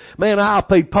Facebook. Man, I'll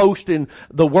be posting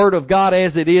the Word of God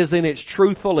as it is in its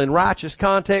truthful and righteous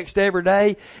context every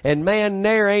day. And man,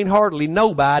 there ain't hardly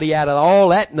nobody out of all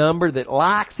that number that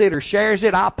likes it or shares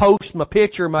it. I post my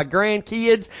picture of my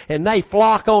grandkids and they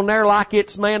flock on there like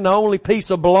it's, man, the only piece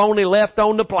of baloney left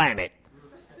on the planet.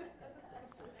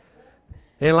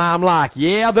 And I'm like,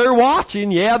 yeah, they're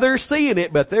watching, yeah, they're seeing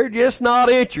it, but they're just not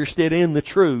interested in the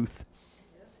truth.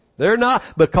 They're not,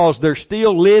 because they're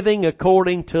still living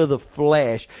according to the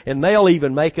flesh. And they'll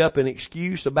even make up an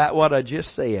excuse about what I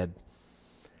just said.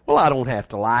 Well, I don't have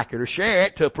to like it or share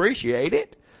it to appreciate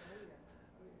it.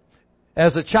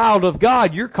 As a child of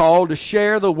God, you're called to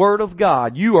share the Word of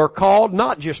God. You are called,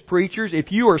 not just preachers.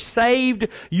 If you are saved,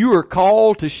 you are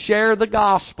called to share the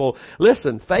gospel.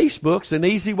 Listen, Facebook's an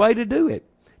easy way to do it.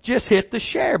 Just hit the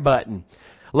share button.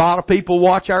 A lot of people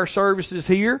watch our services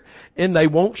here and they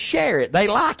won't share it. They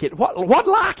like it. What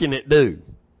liking it do?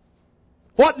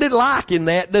 What did liking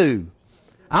that do?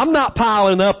 I'm not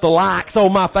piling up the likes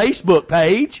on my Facebook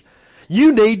page.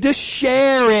 You need to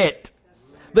share it.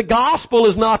 The gospel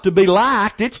is not to be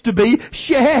liked, it's to be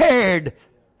shared.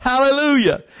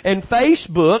 Hallelujah. And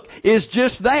Facebook is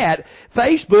just that.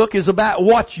 Facebook is about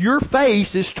what your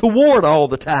face is toward all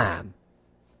the time.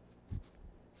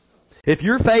 If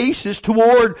your face is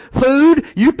toward food,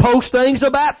 you post things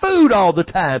about food all the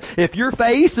time. If your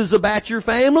face is about your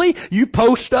family, you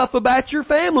post stuff about your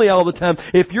family all the time.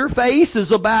 If your face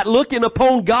is about looking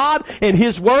upon God and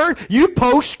His Word, you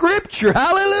post Scripture.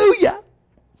 Hallelujah.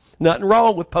 Nothing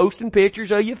wrong with posting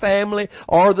pictures of your family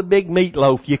or the big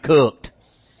meatloaf you cooked.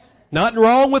 Nothing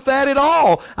wrong with that at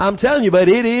all. I'm telling you, but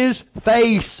it is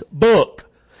Facebook.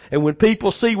 And when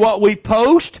people see what we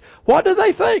post, what do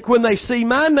they think? When they see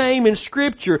my name in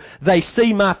Scripture, they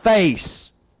see my face.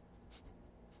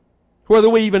 Whether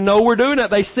we even know we're doing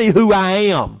it, they see who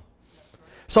I am.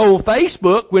 So on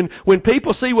Facebook, when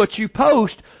people see what you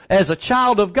post as a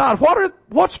child of God,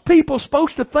 what's people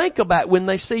supposed to think about when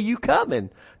they see you coming?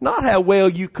 Not how well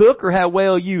you cook or how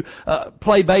well you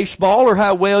play baseball or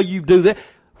how well you do that.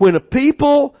 When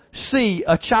people see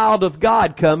a child of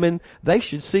God coming, they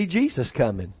should see Jesus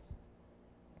coming.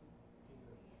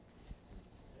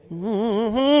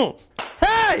 Mm-hmm.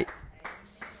 Hey!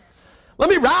 Let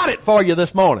me write it for you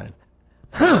this morning.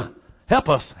 Help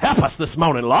us this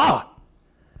morning, Lord.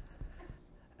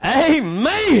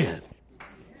 Amen.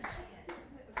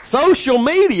 Social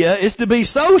media is to be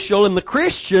social, and the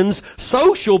Christian's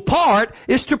social part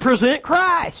is to present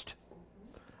Christ.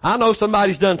 I know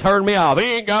somebody's done turned me off. He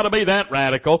ain't got to be that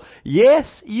radical. Yes,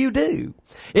 you do.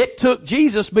 It took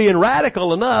Jesus being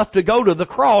radical enough to go to the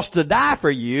cross to die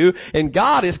for you, and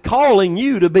God is calling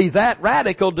you to be that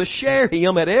radical, to share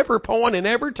Him at every point and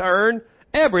every turn,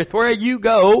 everywhere you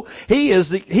go. He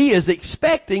is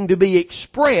expecting to be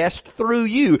expressed through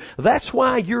you. That's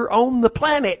why you're on the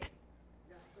planet.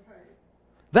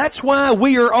 That's why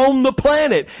we are on the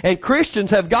planet. And Christians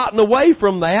have gotten away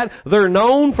from that. They're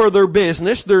known for their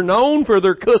business. They're known for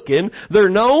their cooking. They're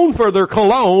known for their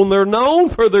cologne. They're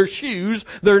known for their shoes.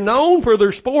 They're known for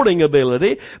their sporting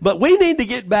ability. But we need to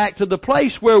get back to the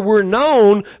place where we're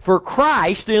known for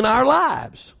Christ in our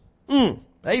lives.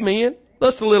 Amen.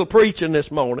 Let's do a little preaching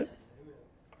this morning.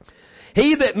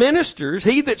 He that ministers,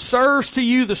 he that serves to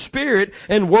you the Spirit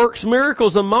and works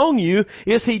miracles among you,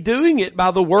 is he doing it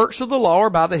by the works of the law or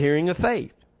by the hearing of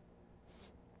faith?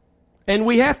 And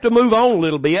we have to move on a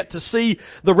little bit to see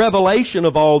the revelation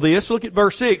of all this. Look at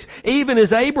verse 6. Even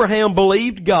as Abraham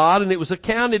believed God, and it was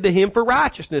accounted to him for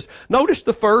righteousness. Notice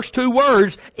the first two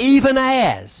words, even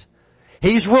as.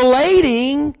 He's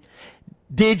relating,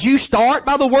 did you start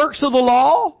by the works of the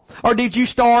law? Or did you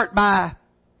start by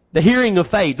the hearing of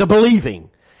faith, the believing?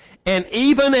 And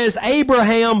even as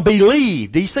Abraham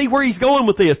believed, do you see where he's going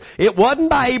with this? It wasn't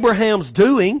by Abraham's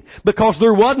doing, because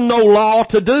there wasn't no law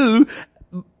to do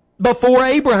before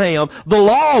Abraham. The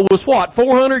law was what?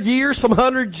 400 years, some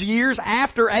hundreds of years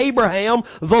after Abraham.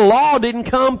 The law didn't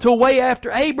come till way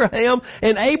after Abraham.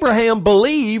 And Abraham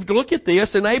believed, look at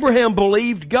this, and Abraham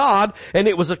believed God, and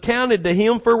it was accounted to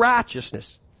him for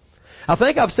righteousness. I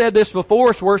think I've said this before,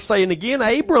 it's worth saying again.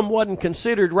 Abram wasn't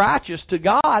considered righteous to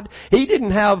God. He didn't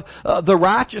have the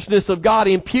righteousness of God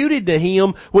imputed to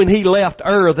him when he left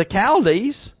Ur of the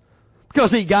Chaldees. Because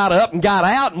he got up and got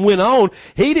out and went on.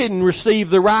 He didn't receive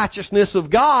the righteousness of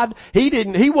God.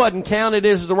 He wasn't counted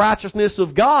as the righteousness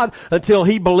of God until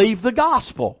he believed the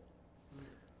gospel.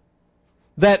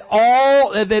 That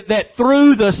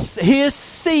through his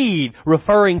seed,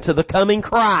 referring to the coming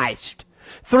Christ,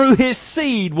 through his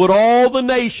seed would all the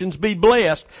nations be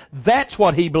blessed. That's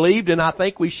what he believed, and I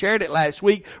think we shared it last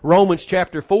week. Romans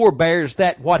chapter 4 bears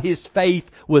that what his faith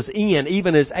was in,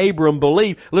 even as Abram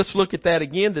believed. Let's look at that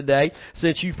again today,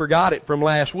 since you forgot it from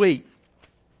last week.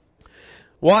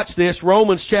 Watch this,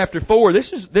 Romans chapter 4.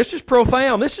 This is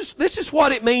profound. This is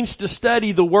what it means to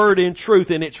study the Word in truth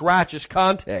in its righteous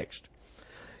context.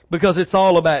 Because it's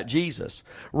all about Jesus.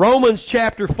 Romans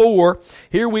chapter 4,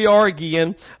 here we are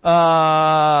again,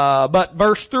 but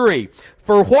verse 3.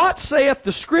 For what saith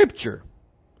the Scripture?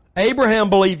 Abraham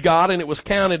believed God, and it was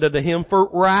counted unto him for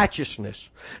righteousness.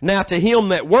 Now to him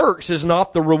that works is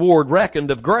not the reward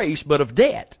reckoned of grace, but of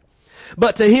debt.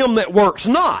 But to him that works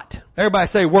not, everybody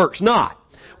say works not.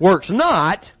 Works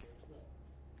not,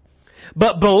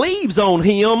 but believes on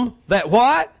him that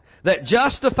what? That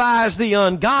justifies the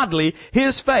ungodly,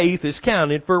 his faith is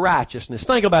counted for righteousness.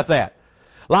 Think about that.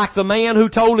 Like the man who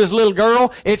told his little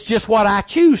girl, it's just what I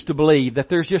choose to believe, that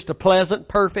there's just a pleasant,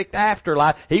 perfect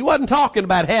afterlife. He wasn't talking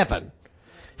about heaven.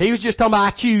 He was just talking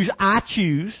about I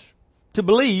choose to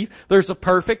believe there's a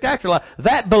perfect afterlife.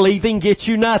 That believing gets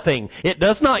you nothing. It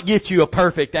does not get you a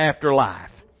perfect afterlife.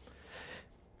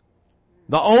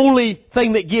 The only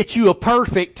thing that gets you a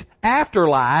perfect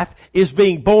afterlife is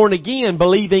being born again,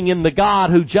 believing in the God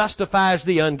who justifies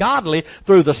the ungodly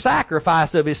through the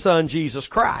sacrifice of His Son, Jesus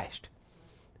Christ.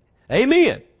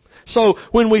 Amen. So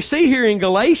when we see here in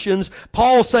Galatians,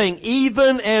 Paul saying,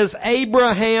 even as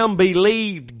Abraham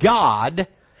believed God,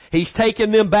 he's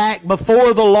taken them back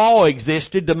before the law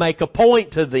existed to make a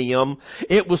point to them.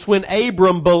 It was when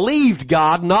Abram believed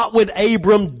God, not when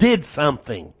Abram did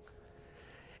something.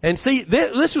 And see,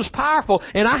 this was powerful.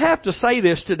 And I have to say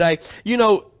this today,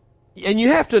 and you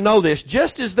have to know this,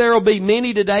 just as there will be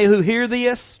many today who hear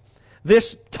this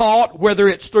taught, whether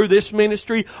it's through this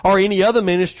ministry or any other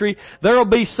ministry, there will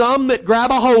be some that grab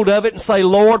a hold of it and say,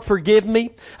 Lord, forgive me.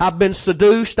 I've been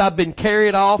seduced. I've been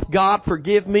carried off. God,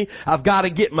 forgive me. I've got to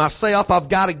get myself. I've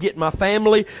got to get my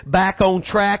family back on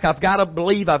track. I've got to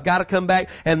believe. I've got to come back.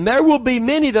 And there will be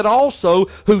many that also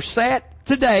who sat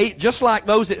today, just like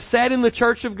those that sat in the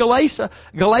church of Galatia,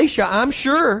 I'm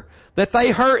sure that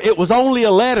they heard it was only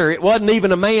a letter. It wasn't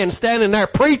even a man standing there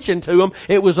preaching to them.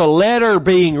 It was a letter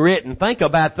being written. Think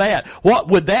about that. What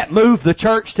would that move the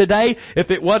church today if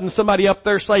it wasn't somebody up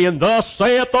there saying, thus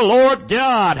saith the Lord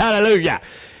God. Hallelujah.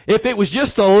 If it was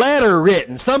just a letter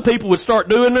written, some people would start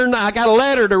doing their, I got a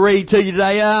letter to read to you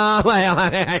today.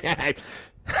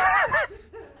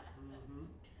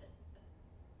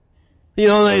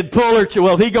 They'd pull their,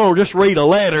 well, he going to just read a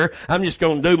letter. I'm just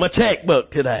going to do my checkbook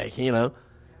today,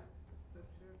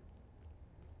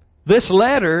 This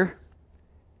letter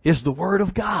is the Word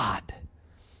of God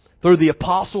through the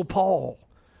Apostle Paul.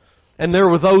 And there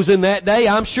were those in that day,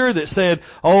 I'm sure, that said,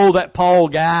 oh, that Paul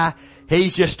guy,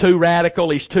 he's just too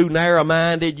radical. He's too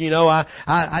narrow-minded.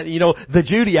 The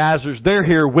Judaizers, they're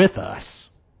here with us.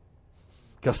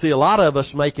 Because, see, a lot of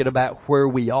us make it about where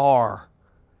we are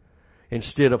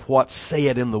instead of what's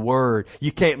said in the Word.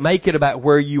 You can't make it about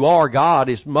where you are.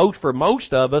 For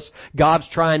most of us, God's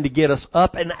trying to get us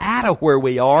up and out of where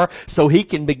we are so He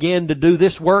can begin to do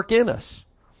this work in us.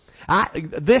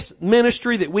 This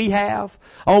ministry that we have,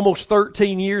 almost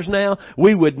 13 years now,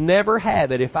 we would never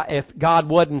have it if God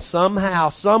wasn't somehow,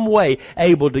 some way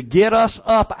able to get us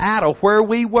up out of where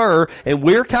we were. And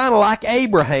we're kind of like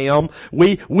Abraham.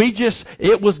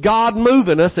 It was God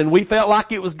moving us, and we felt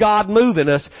like it was God moving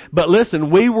us. But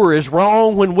listen, we were as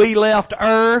wrong when we left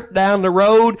Ur down the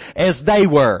road as they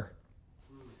were.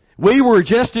 We were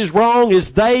just as wrong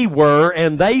as they were,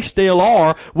 and they still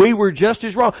are. We were just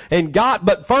as wrong.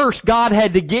 But first God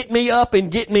had to get me up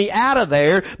and get me out of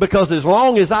there, because as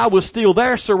long as I was still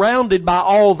there surrounded by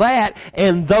all that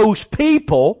and those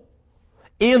people,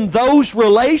 in those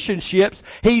relationships,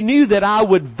 He knew that I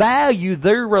would value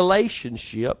their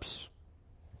relationships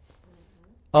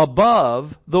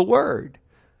above the Word.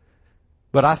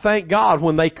 But I thank God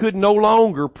when they could no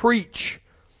longer preach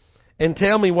and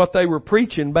tell me what they were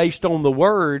preaching based on the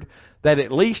Word, that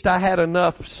at least I had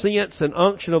enough sense and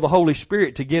unction of the Holy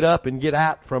Spirit to get up and get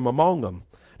out from among them.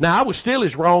 Now, I was still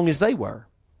as wrong as they were.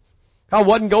 I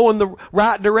wasn't going the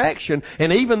right direction.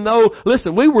 And even though,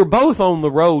 listen, we were both on the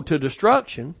road to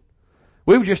destruction,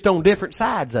 we were just on different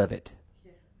sides of it.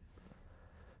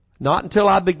 Not until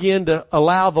I began to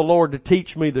allow the Lord to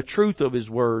teach me the truth of His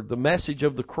Word, the message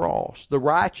of the cross, the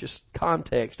righteous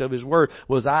context of His Word,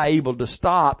 was I able to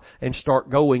stop and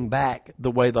start going back the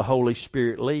way the Holy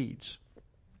Spirit leads.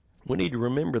 We need to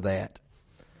remember that.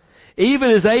 Even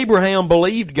as Abraham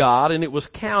believed God, and it was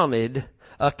accounted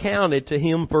to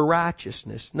him for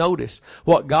righteousness. Notice,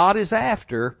 what God is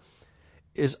after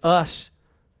is us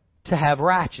to have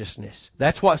righteousness.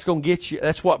 That's what's going to get you.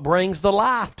 That's what brings the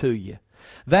life to you.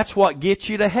 That's what gets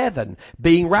you to heaven,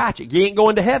 being righteous. You ain't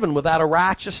going to heaven without a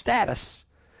righteous status.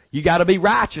 You got to be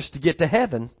righteous to get to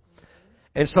heaven.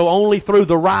 And so only through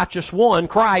the righteous one,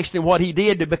 Christ, and what He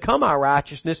did to become our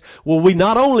righteousness, will we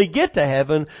not only get to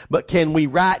heaven, but can we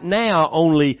right now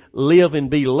only live and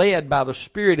be led by the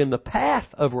Spirit in the path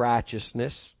of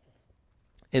righteousness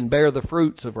and bear the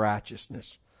fruits of righteousness.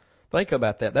 Think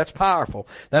about that. That's powerful.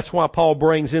 That's why Paul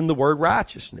brings in the word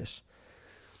righteousness.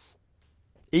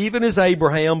 Even as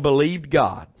Abraham believed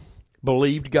God,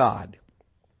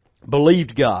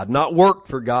 not worked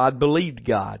for God, believed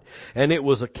God, and it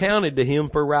was accounted to him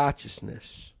for righteousness.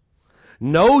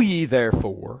 Know ye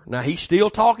therefore, now he's still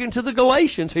talking to the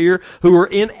Galatians here who are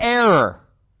in error.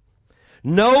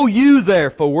 Know you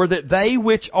therefore that they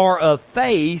which are of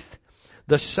faith,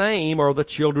 the same are the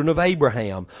children of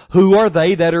Abraham. Who are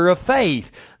they that are of faith?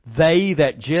 They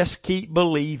that just keep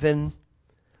believing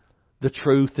the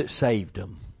truth that saved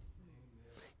them.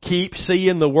 Keep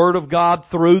seeing the Word of God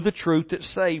through the truth that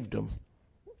saved them.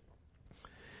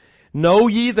 Know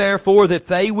ye therefore that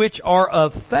they which are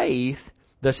of faith,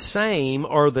 the same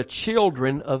are the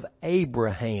children of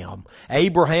Abraham.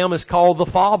 Abraham is called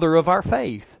the father of our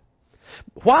faith.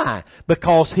 Why?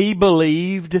 Because he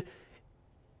believed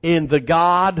in the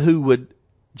God who would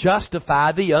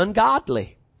justify the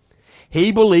ungodly.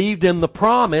 He believed in the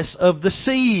promise of the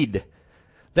seed,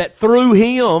 that through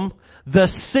him, the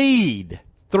seed,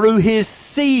 through his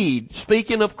seed,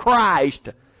 speaking of Christ,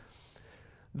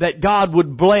 that God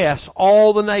would bless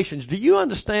all the nations. Do you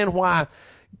understand why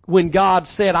when God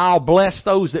said, I'll bless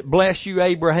those that bless you,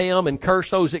 Abraham, and curse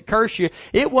those that curse you,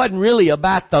 it wasn't really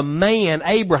about the man,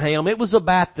 Abraham. It was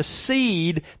about the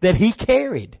seed that he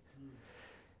carried.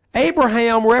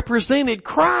 Abraham represented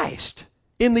Christ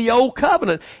in the Old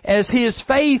Covenant, as his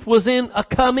faith was in a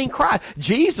coming Christ.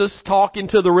 Jesus, talking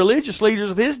to the religious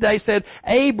leaders of his day, said,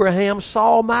 Abraham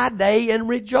saw my day and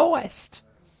rejoiced.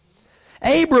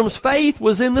 Abram's faith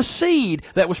was in the seed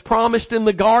that was promised in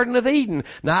the Garden of Eden.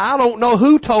 Now, I don't know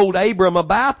who told Abram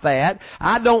about that.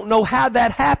 I don't know how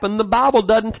that happened. The Bible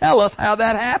doesn't tell us how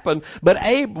that happened. But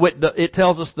it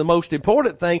tells us the most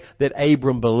important thing, that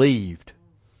Abram believed.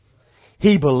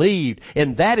 He believed,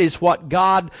 and that is what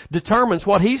God determines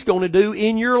what He's going to do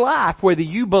in your life, whether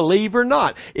you believe or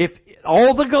not. If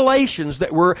all the Galatians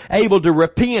that were able to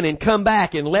repent and come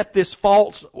back and let this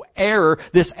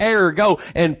error go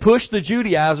and push the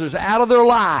Judaizers out of their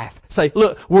life, say,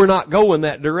 look, we're not going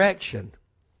that direction.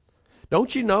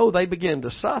 Don't you know they begin to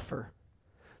suffer?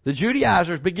 The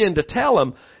Judaizers begin to tell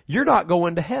them, you're not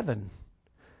going to heaven.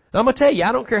 I'm going to tell you,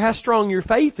 I don't care how strong your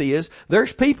faith is,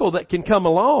 there's people that can come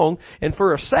along and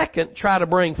for a second try to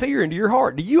bring fear into your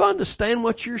heart. Do you understand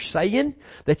what you're saying?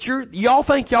 That y'all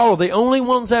think y'all are the only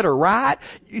ones that are right?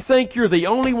 You think you're the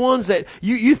only ones that,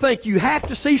 you think you have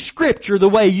to see Scripture the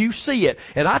way you see it.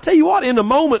 And I tell you what, in a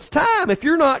moment's time, if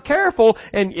you're not careful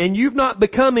and you've not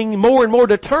becoming more and more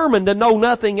determined to know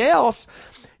nothing else,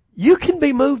 you can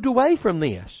be moved away from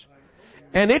this.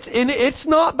 And it's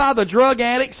not by the drug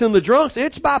addicts and the drunks.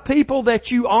 It's by people that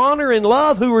you honor and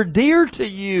love who are dear to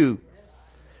you.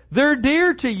 They're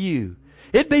dear to you.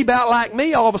 It'd be about like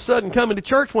me all of a sudden coming to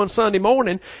church one Sunday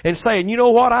morning and saying, you know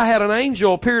what, I had an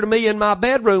angel appear to me in my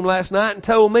bedroom last night and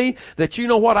told me that, you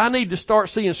know what, I need to start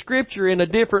seeing Scripture in a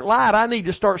different light. I need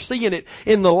to start seeing it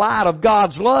in the light of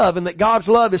God's love, and that God's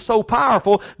love is so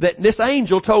powerful that this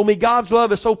angel told me God's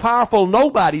love is so powerful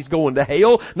nobody's going to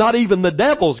hell, not even the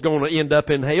devil's going to end up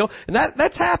in hell. And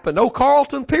that's happened. Oh,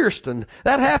 Carlton Pearson,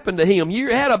 that happened to him. You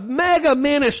had a mega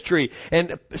ministry,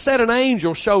 and said an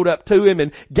angel showed up to him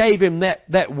and gave him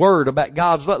that word about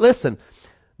God's love. Listen,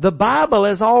 the Bible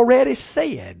has already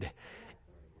said,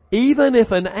 even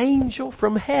if an angel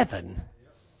from heaven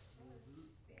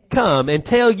come and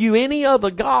tell you any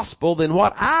other gospel than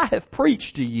what I have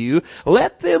preached to you,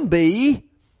 let them be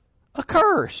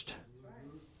accursed.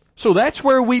 So that's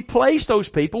where we place those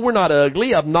people. We're not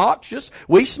ugly, obnoxious.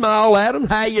 We smile at them.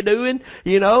 How you doing?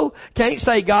 You know, can't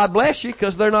say God bless you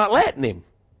because they're not letting Him.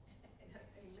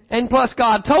 And plus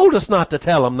God told us not to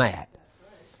tell them that.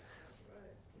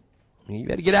 You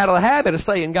better get out of the habit of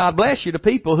saying God bless you to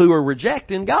people who are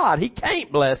rejecting God. He can't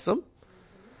bless them.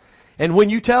 And when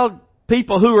you tell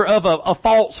people who are of a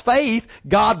false faith,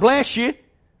 God bless you,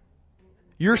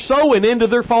 you're sowing into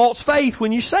their false faith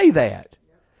when you say that.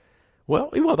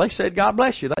 Well, they said God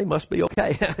bless you. They must be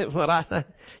okay. But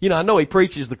I know he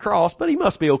preaches the cross, but he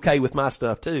must be okay with my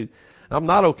stuff too. I'm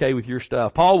not okay with your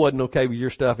stuff. Paul wasn't okay with your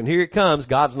stuff. And here it comes.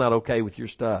 God's not okay with your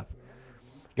stuff.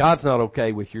 God's not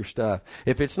okay with your stuff.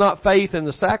 If it's not faith in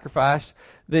the sacrifice,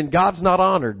 then God's not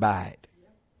honored by it.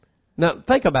 Now,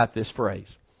 think about this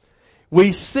phrase.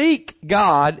 We seek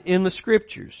God in the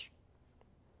Scriptures.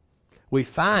 We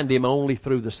find Him only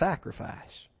through the sacrifice.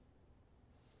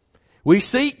 We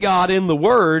seek God in the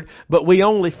Word, but we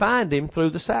only find Him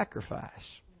through the sacrifice.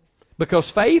 Because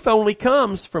faith only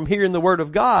comes from hearing the Word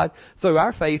of God through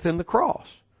our faith in the cross.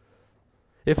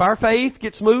 If our faith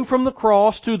gets moved from the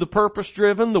cross to the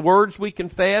purpose-driven, the words we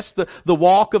confess, the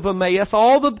walk of Emmaus,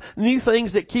 all the new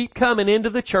things that keep coming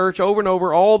into the church over and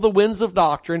over, all the winds of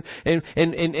doctrine,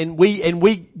 and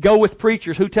we go with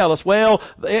preachers who tell us, well,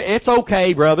 it's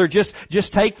okay, brother, just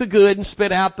take the good and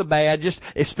spit out the bad, just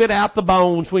spit out the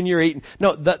bones when you're eating.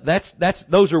 No,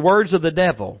 those are words of the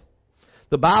devil.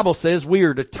 The Bible says we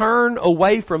are to turn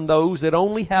away from those that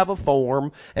only have a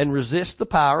form and resist the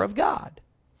power of God.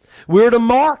 We're to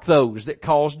mark those that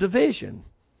cause division.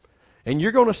 And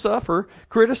you're going to suffer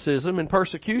criticism and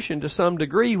persecution to some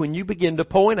degree when you begin to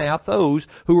point out those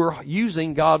who are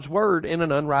using God's Word in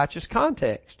an unrighteous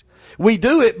context. We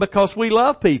do it because we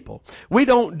love people. We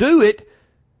don't do it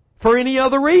for any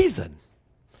other reason.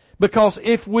 Because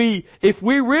if we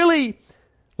really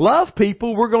love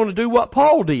people, we're going to do what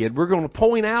Paul did. We're going to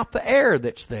point out the error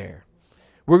that's there.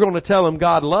 We're going to tell them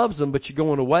God loves them, but you're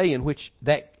going away in which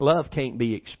that love can't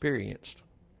be experienced.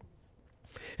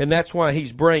 And that's why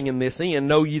he's bringing this in.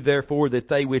 Know ye therefore that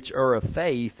they which are of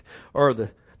faith are the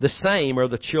same are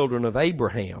the children of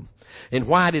Abraham. And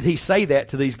why did he say that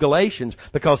to these Galatians?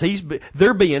 Because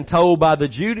they're being told by the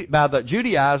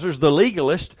Judaizers, the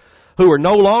legalists, who are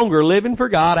no longer living for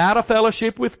God, out of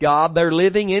fellowship with God. They're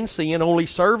living in sin, only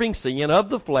serving sin of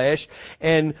the flesh.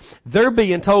 And they're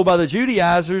being told by the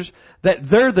Judaizers that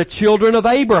they're the children of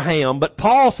Abraham. But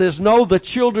Paul says, no, the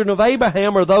children of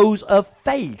Abraham are those of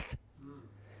faith.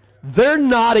 They're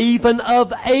not even of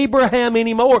Abraham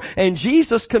anymore. And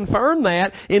Jesus confirmed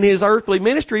that in His earthly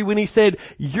ministry when He said,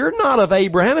 you're not of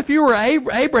Abraham. If you were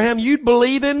Abraham, you'd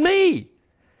believe in me.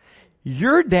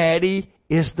 Your daddy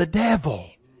is the devil.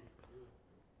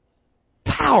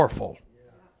 Powerful.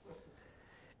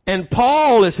 And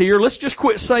Paul is here. Let's just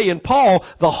quit saying Paul.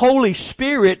 The Holy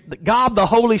Spirit, God the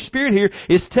Holy Spirit here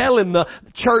is telling the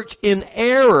church in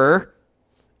error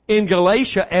in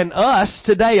Galatia and us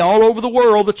today all over the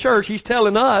world, the church, he's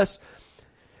telling us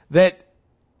that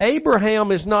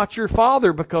Abraham is not your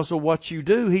father because of what you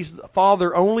do. He's the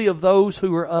father only of those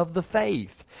who are of the faith.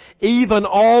 Even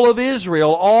all of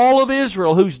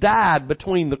Israel who's died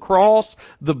between the cross,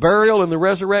 the burial, and the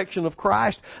resurrection of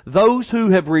Christ, those who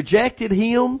have rejected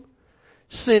Him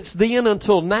since then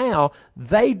until now,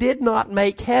 they did not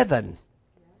make heaven.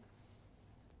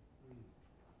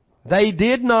 They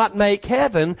did not make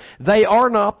heaven. They are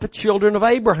not the children of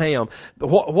Abraham.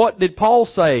 What did Paul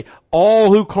say?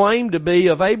 All who claim to be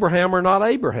of Abraham are not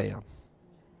Abraham.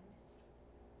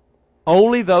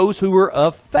 Only those who are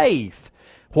of faith.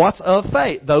 What's of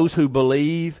faith? Those who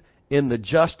believe in the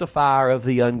justifier of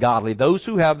the ungodly. Those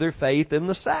who have their faith in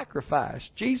the sacrifice,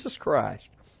 Jesus Christ.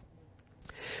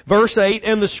 Verse 8,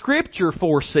 and the Scripture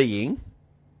foreseeing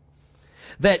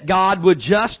that God would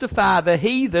justify the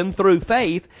heathen through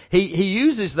faith. He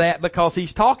uses that because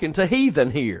he's talking to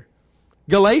heathen here.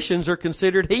 Galatians are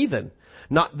considered heathen.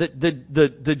 Not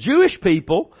the Jewish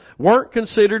people weren't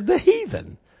considered the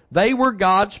heathen. They were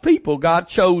God's people. God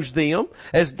chose them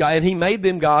as God, and He made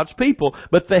them God's people.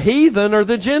 But the heathen are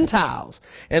the Gentiles.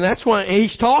 And that's why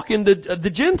He's talking to the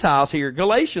Gentiles here,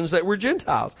 Galatians that were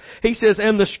Gentiles. He says,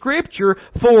 and the Scripture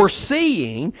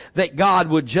foreseeing that God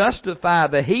would justify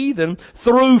the heathen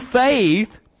through faith,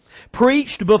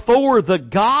 preached before the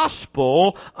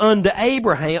gospel unto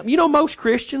Abraham. You know, most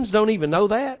Christians don't even know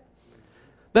that.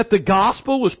 That the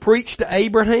gospel was preached to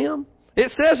Abraham.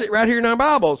 It says it right here in our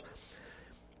Bibles.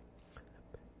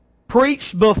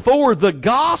 Preached before the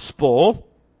gospel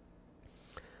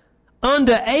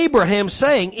unto Abraham,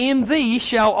 saying, in thee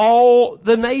shall all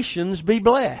the nations be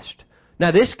blessed.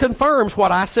 Now this confirms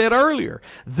what I said earlier.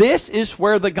 This is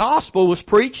where the gospel was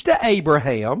preached to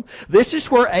Abraham. This is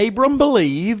where Abram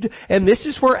believed, and this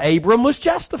is where Abram was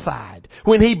justified.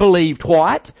 When he believed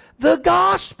what? The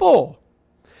gospel.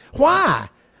 Why?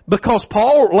 Because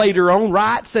Paul later on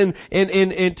writes to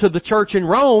the church in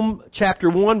Rome, chapter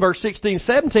 1, verse 16,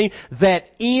 17, that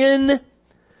in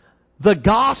the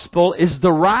gospel is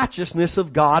the righteousness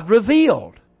of God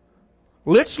revealed.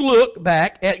 Let's look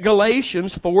back at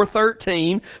Galatians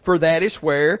 4:13, for that is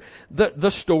where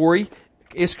the story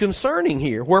is concerning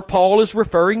here, where Paul is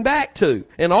referring back to.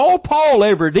 And all Paul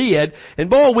ever did, and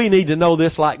boy, we need to know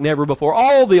this like never before,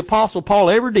 all the Apostle Paul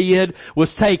ever did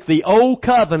was take the Old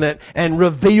Covenant and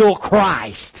reveal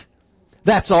Christ.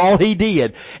 That's all he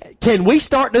did. Can we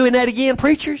start doing that again,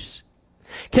 preachers?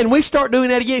 Can we start doing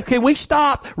that again? Can we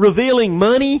stop revealing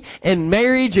money and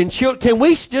marriage and children? Can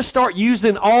we just start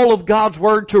using all of God's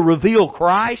Word to reveal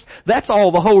Christ? That's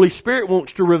all the Holy Spirit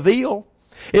wants to reveal.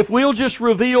 If we'll just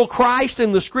reveal Christ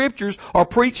in the Scriptures or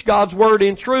preach God's Word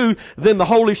in truth, then the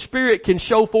Holy Spirit can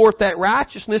show forth that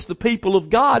righteousness. The people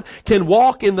of God can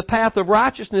walk in the path of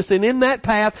righteousness, and in that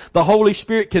path, the Holy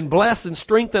Spirit can bless and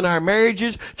strengthen our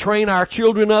marriages, train our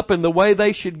children up in the way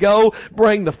they should go,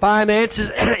 bring the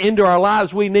finances into our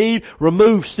lives we need,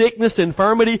 remove sickness,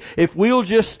 infirmity. If we'll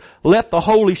just let the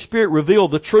Holy Spirit reveal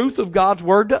the truth of God's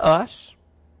Word to us,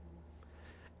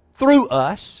 through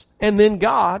us, and then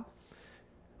God,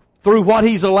 through what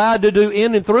He's allowed to do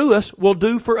in and through us, will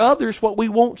do for others what we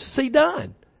want to see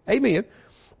done. Amen.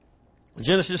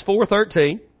 Genesis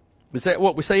 4:13. Is that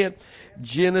what we said?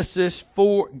 Genesis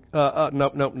 4...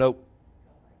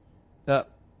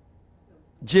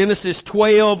 Genesis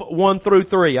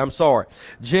 12:1-3. I'm sorry.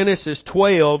 Genesis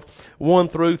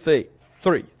 12:1-3.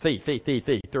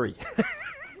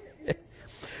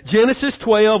 Genesis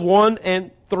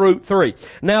 12:1-3.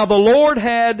 Now the Lord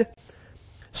had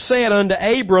said unto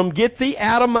Abram, get thee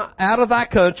out of thy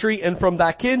country and from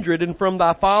thy kindred and from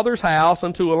thy father's house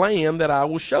unto a land that I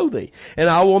will show thee. And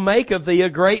I will make of thee a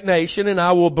great nation, and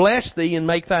I will bless thee and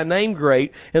make thy name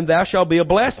great, and thou shalt be a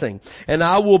blessing. And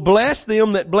I will bless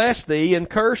them that bless thee, and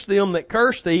curse them that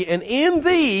curse thee, and in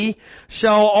thee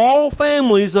shall all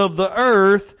families of the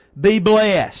earth be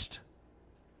blessed.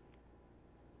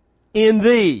 In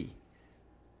thee.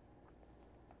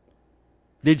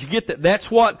 Did you get that?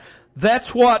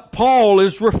 That's what Paul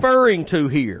is referring to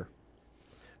here.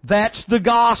 That's the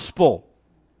gospel.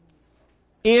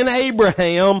 In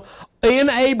Abraham,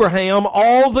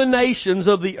 all the nations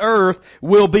of the earth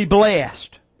will be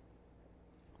blessed.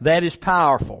 That is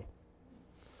powerful.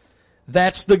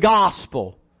 That's the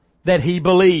gospel that he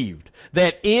believed.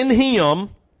 That in him,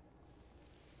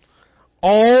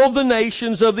 all the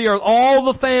nations of the earth,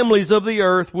 all the families of the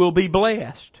earth will be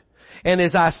blessed. And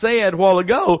as I said a while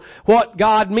ago, what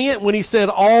God meant when He said,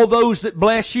 all those that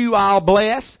bless you, I'll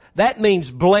bless, that means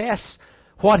bless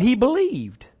what He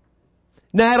believed.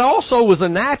 Now, it also was a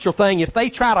natural thing. If they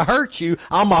try to hurt you,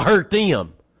 I'm going to hurt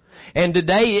them. And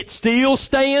today it still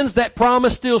stands, that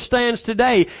promise still stands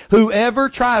today. Whoever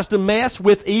tries to mess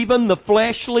with even the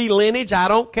fleshly lineage, I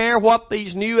don't care what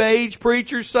these New Age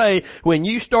preachers say, when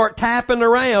you start tapping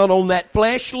around on that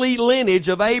fleshly lineage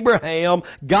of Abraham,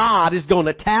 God is going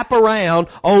to tap around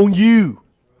on you.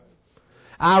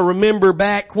 I remember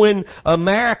back when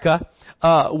America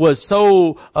was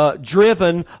so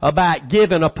driven about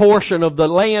giving a portion of the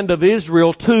land of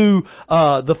Israel to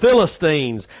the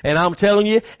Philistines. And I'm telling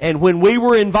you, and when we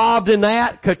were involved in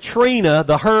that,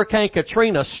 Hurricane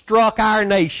Katrina struck our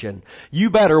nation. You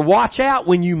better watch out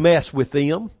when you mess with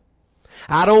them.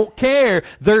 I don't care.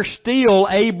 They're still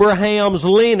Abraham's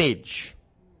lineage.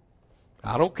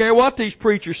 I don't care what these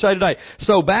preachers say today.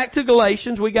 So back to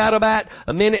Galatians, we got about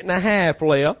a minute and a half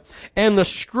left. And the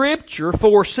Scripture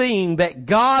foreseeing that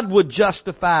God would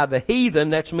justify the heathen,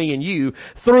 that's me and you,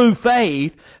 through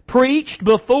faith, preached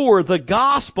before the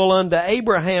gospel unto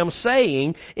Abraham,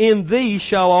 saying, in thee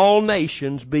shall all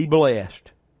nations be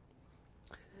blessed.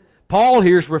 Paul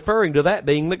here is referring to that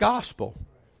being the gospel.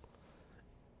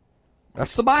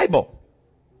 That's the Bible.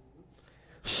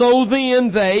 So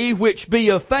then they which be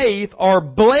of faith are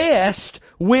blessed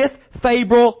with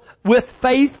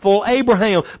faithful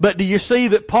Abraham. But do you see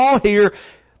that Paul here,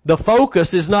 the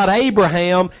focus is not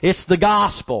Abraham, it's the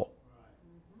gospel.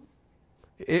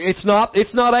 It's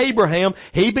not Abraham.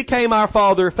 He became our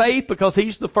father of faith because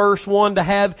he's the first one to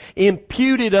have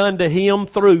imputed unto him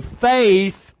through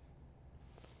faith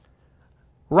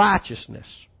righteousness.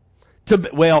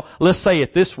 Well, let's say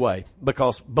it this way,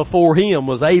 because before him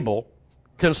was Abel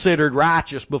considered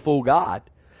righteous before God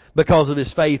because of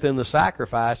his faith in the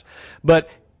sacrifice. But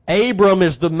Abram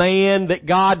is the man that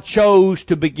God chose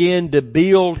to begin to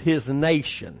build his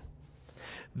nation.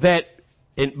 But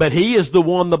he is the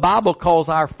one the Bible calls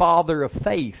our father of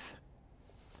faith.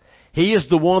 He is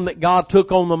the one that God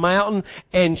took on the mountain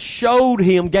and showed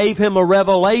him, gave him a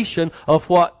revelation of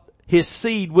what his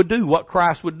seed would do, what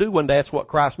Christ would do one day. That's what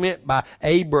Christ meant by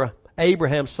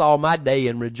Abraham saw my day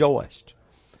and rejoiced.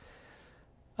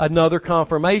 Another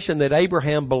confirmation that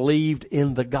Abraham believed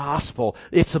in the gospel.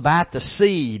 It's about the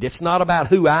seed. It's not about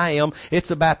who I am.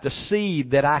 It's about the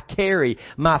seed that I carry,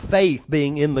 my faith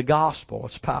being in the gospel.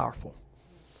 It's powerful.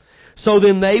 So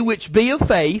then they which be of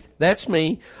faith, that's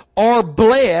me, are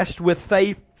blessed with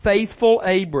faithful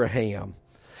Abraham.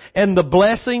 And the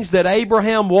blessings that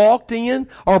Abraham walked in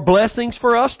are blessings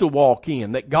for us to walk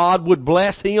in. That God would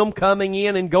bless him coming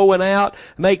in and going out,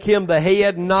 make him the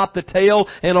head and not the tail.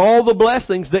 And all the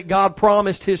blessings that God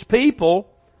promised His people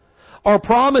are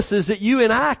promises that you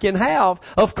and I can have.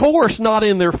 Of course, not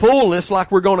in their fullness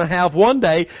like we're going to have one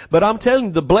day. But I'm telling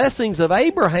you, the blessings of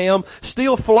Abraham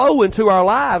still flow into our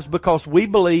lives because we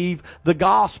believe the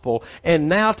gospel. And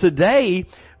now today,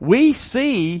 we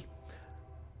see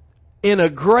in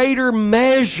a greater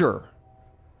measure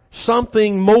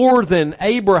something more than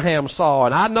Abraham saw.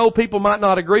 And I know people might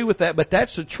not agree with that, but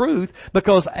that's the truth,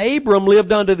 because Abram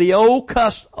lived under the old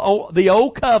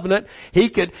covenant.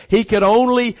 He could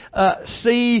only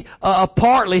see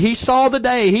partly. He saw the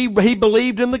day. He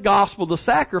believed in the gospel, the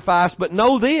sacrifice. But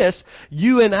know this,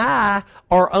 you and I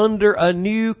are under a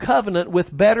new covenant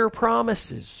with better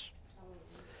promises.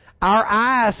 Our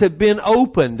eyes have been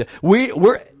opened.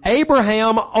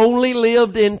 Abraham only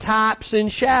lived in types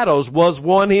and shadows, was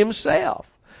one himself.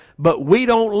 But we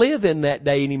don't live in that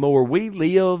day anymore. We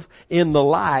live in the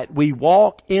light. We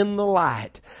walk in the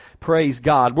light. Praise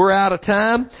God. We're out of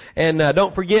time. And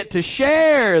don't forget to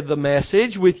share the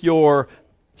message with your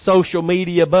social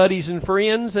media buddies and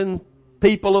friends and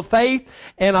people of faith.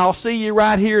 And I'll see you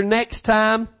right here next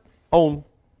time on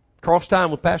Cross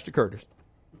Time with Pastor Curtis.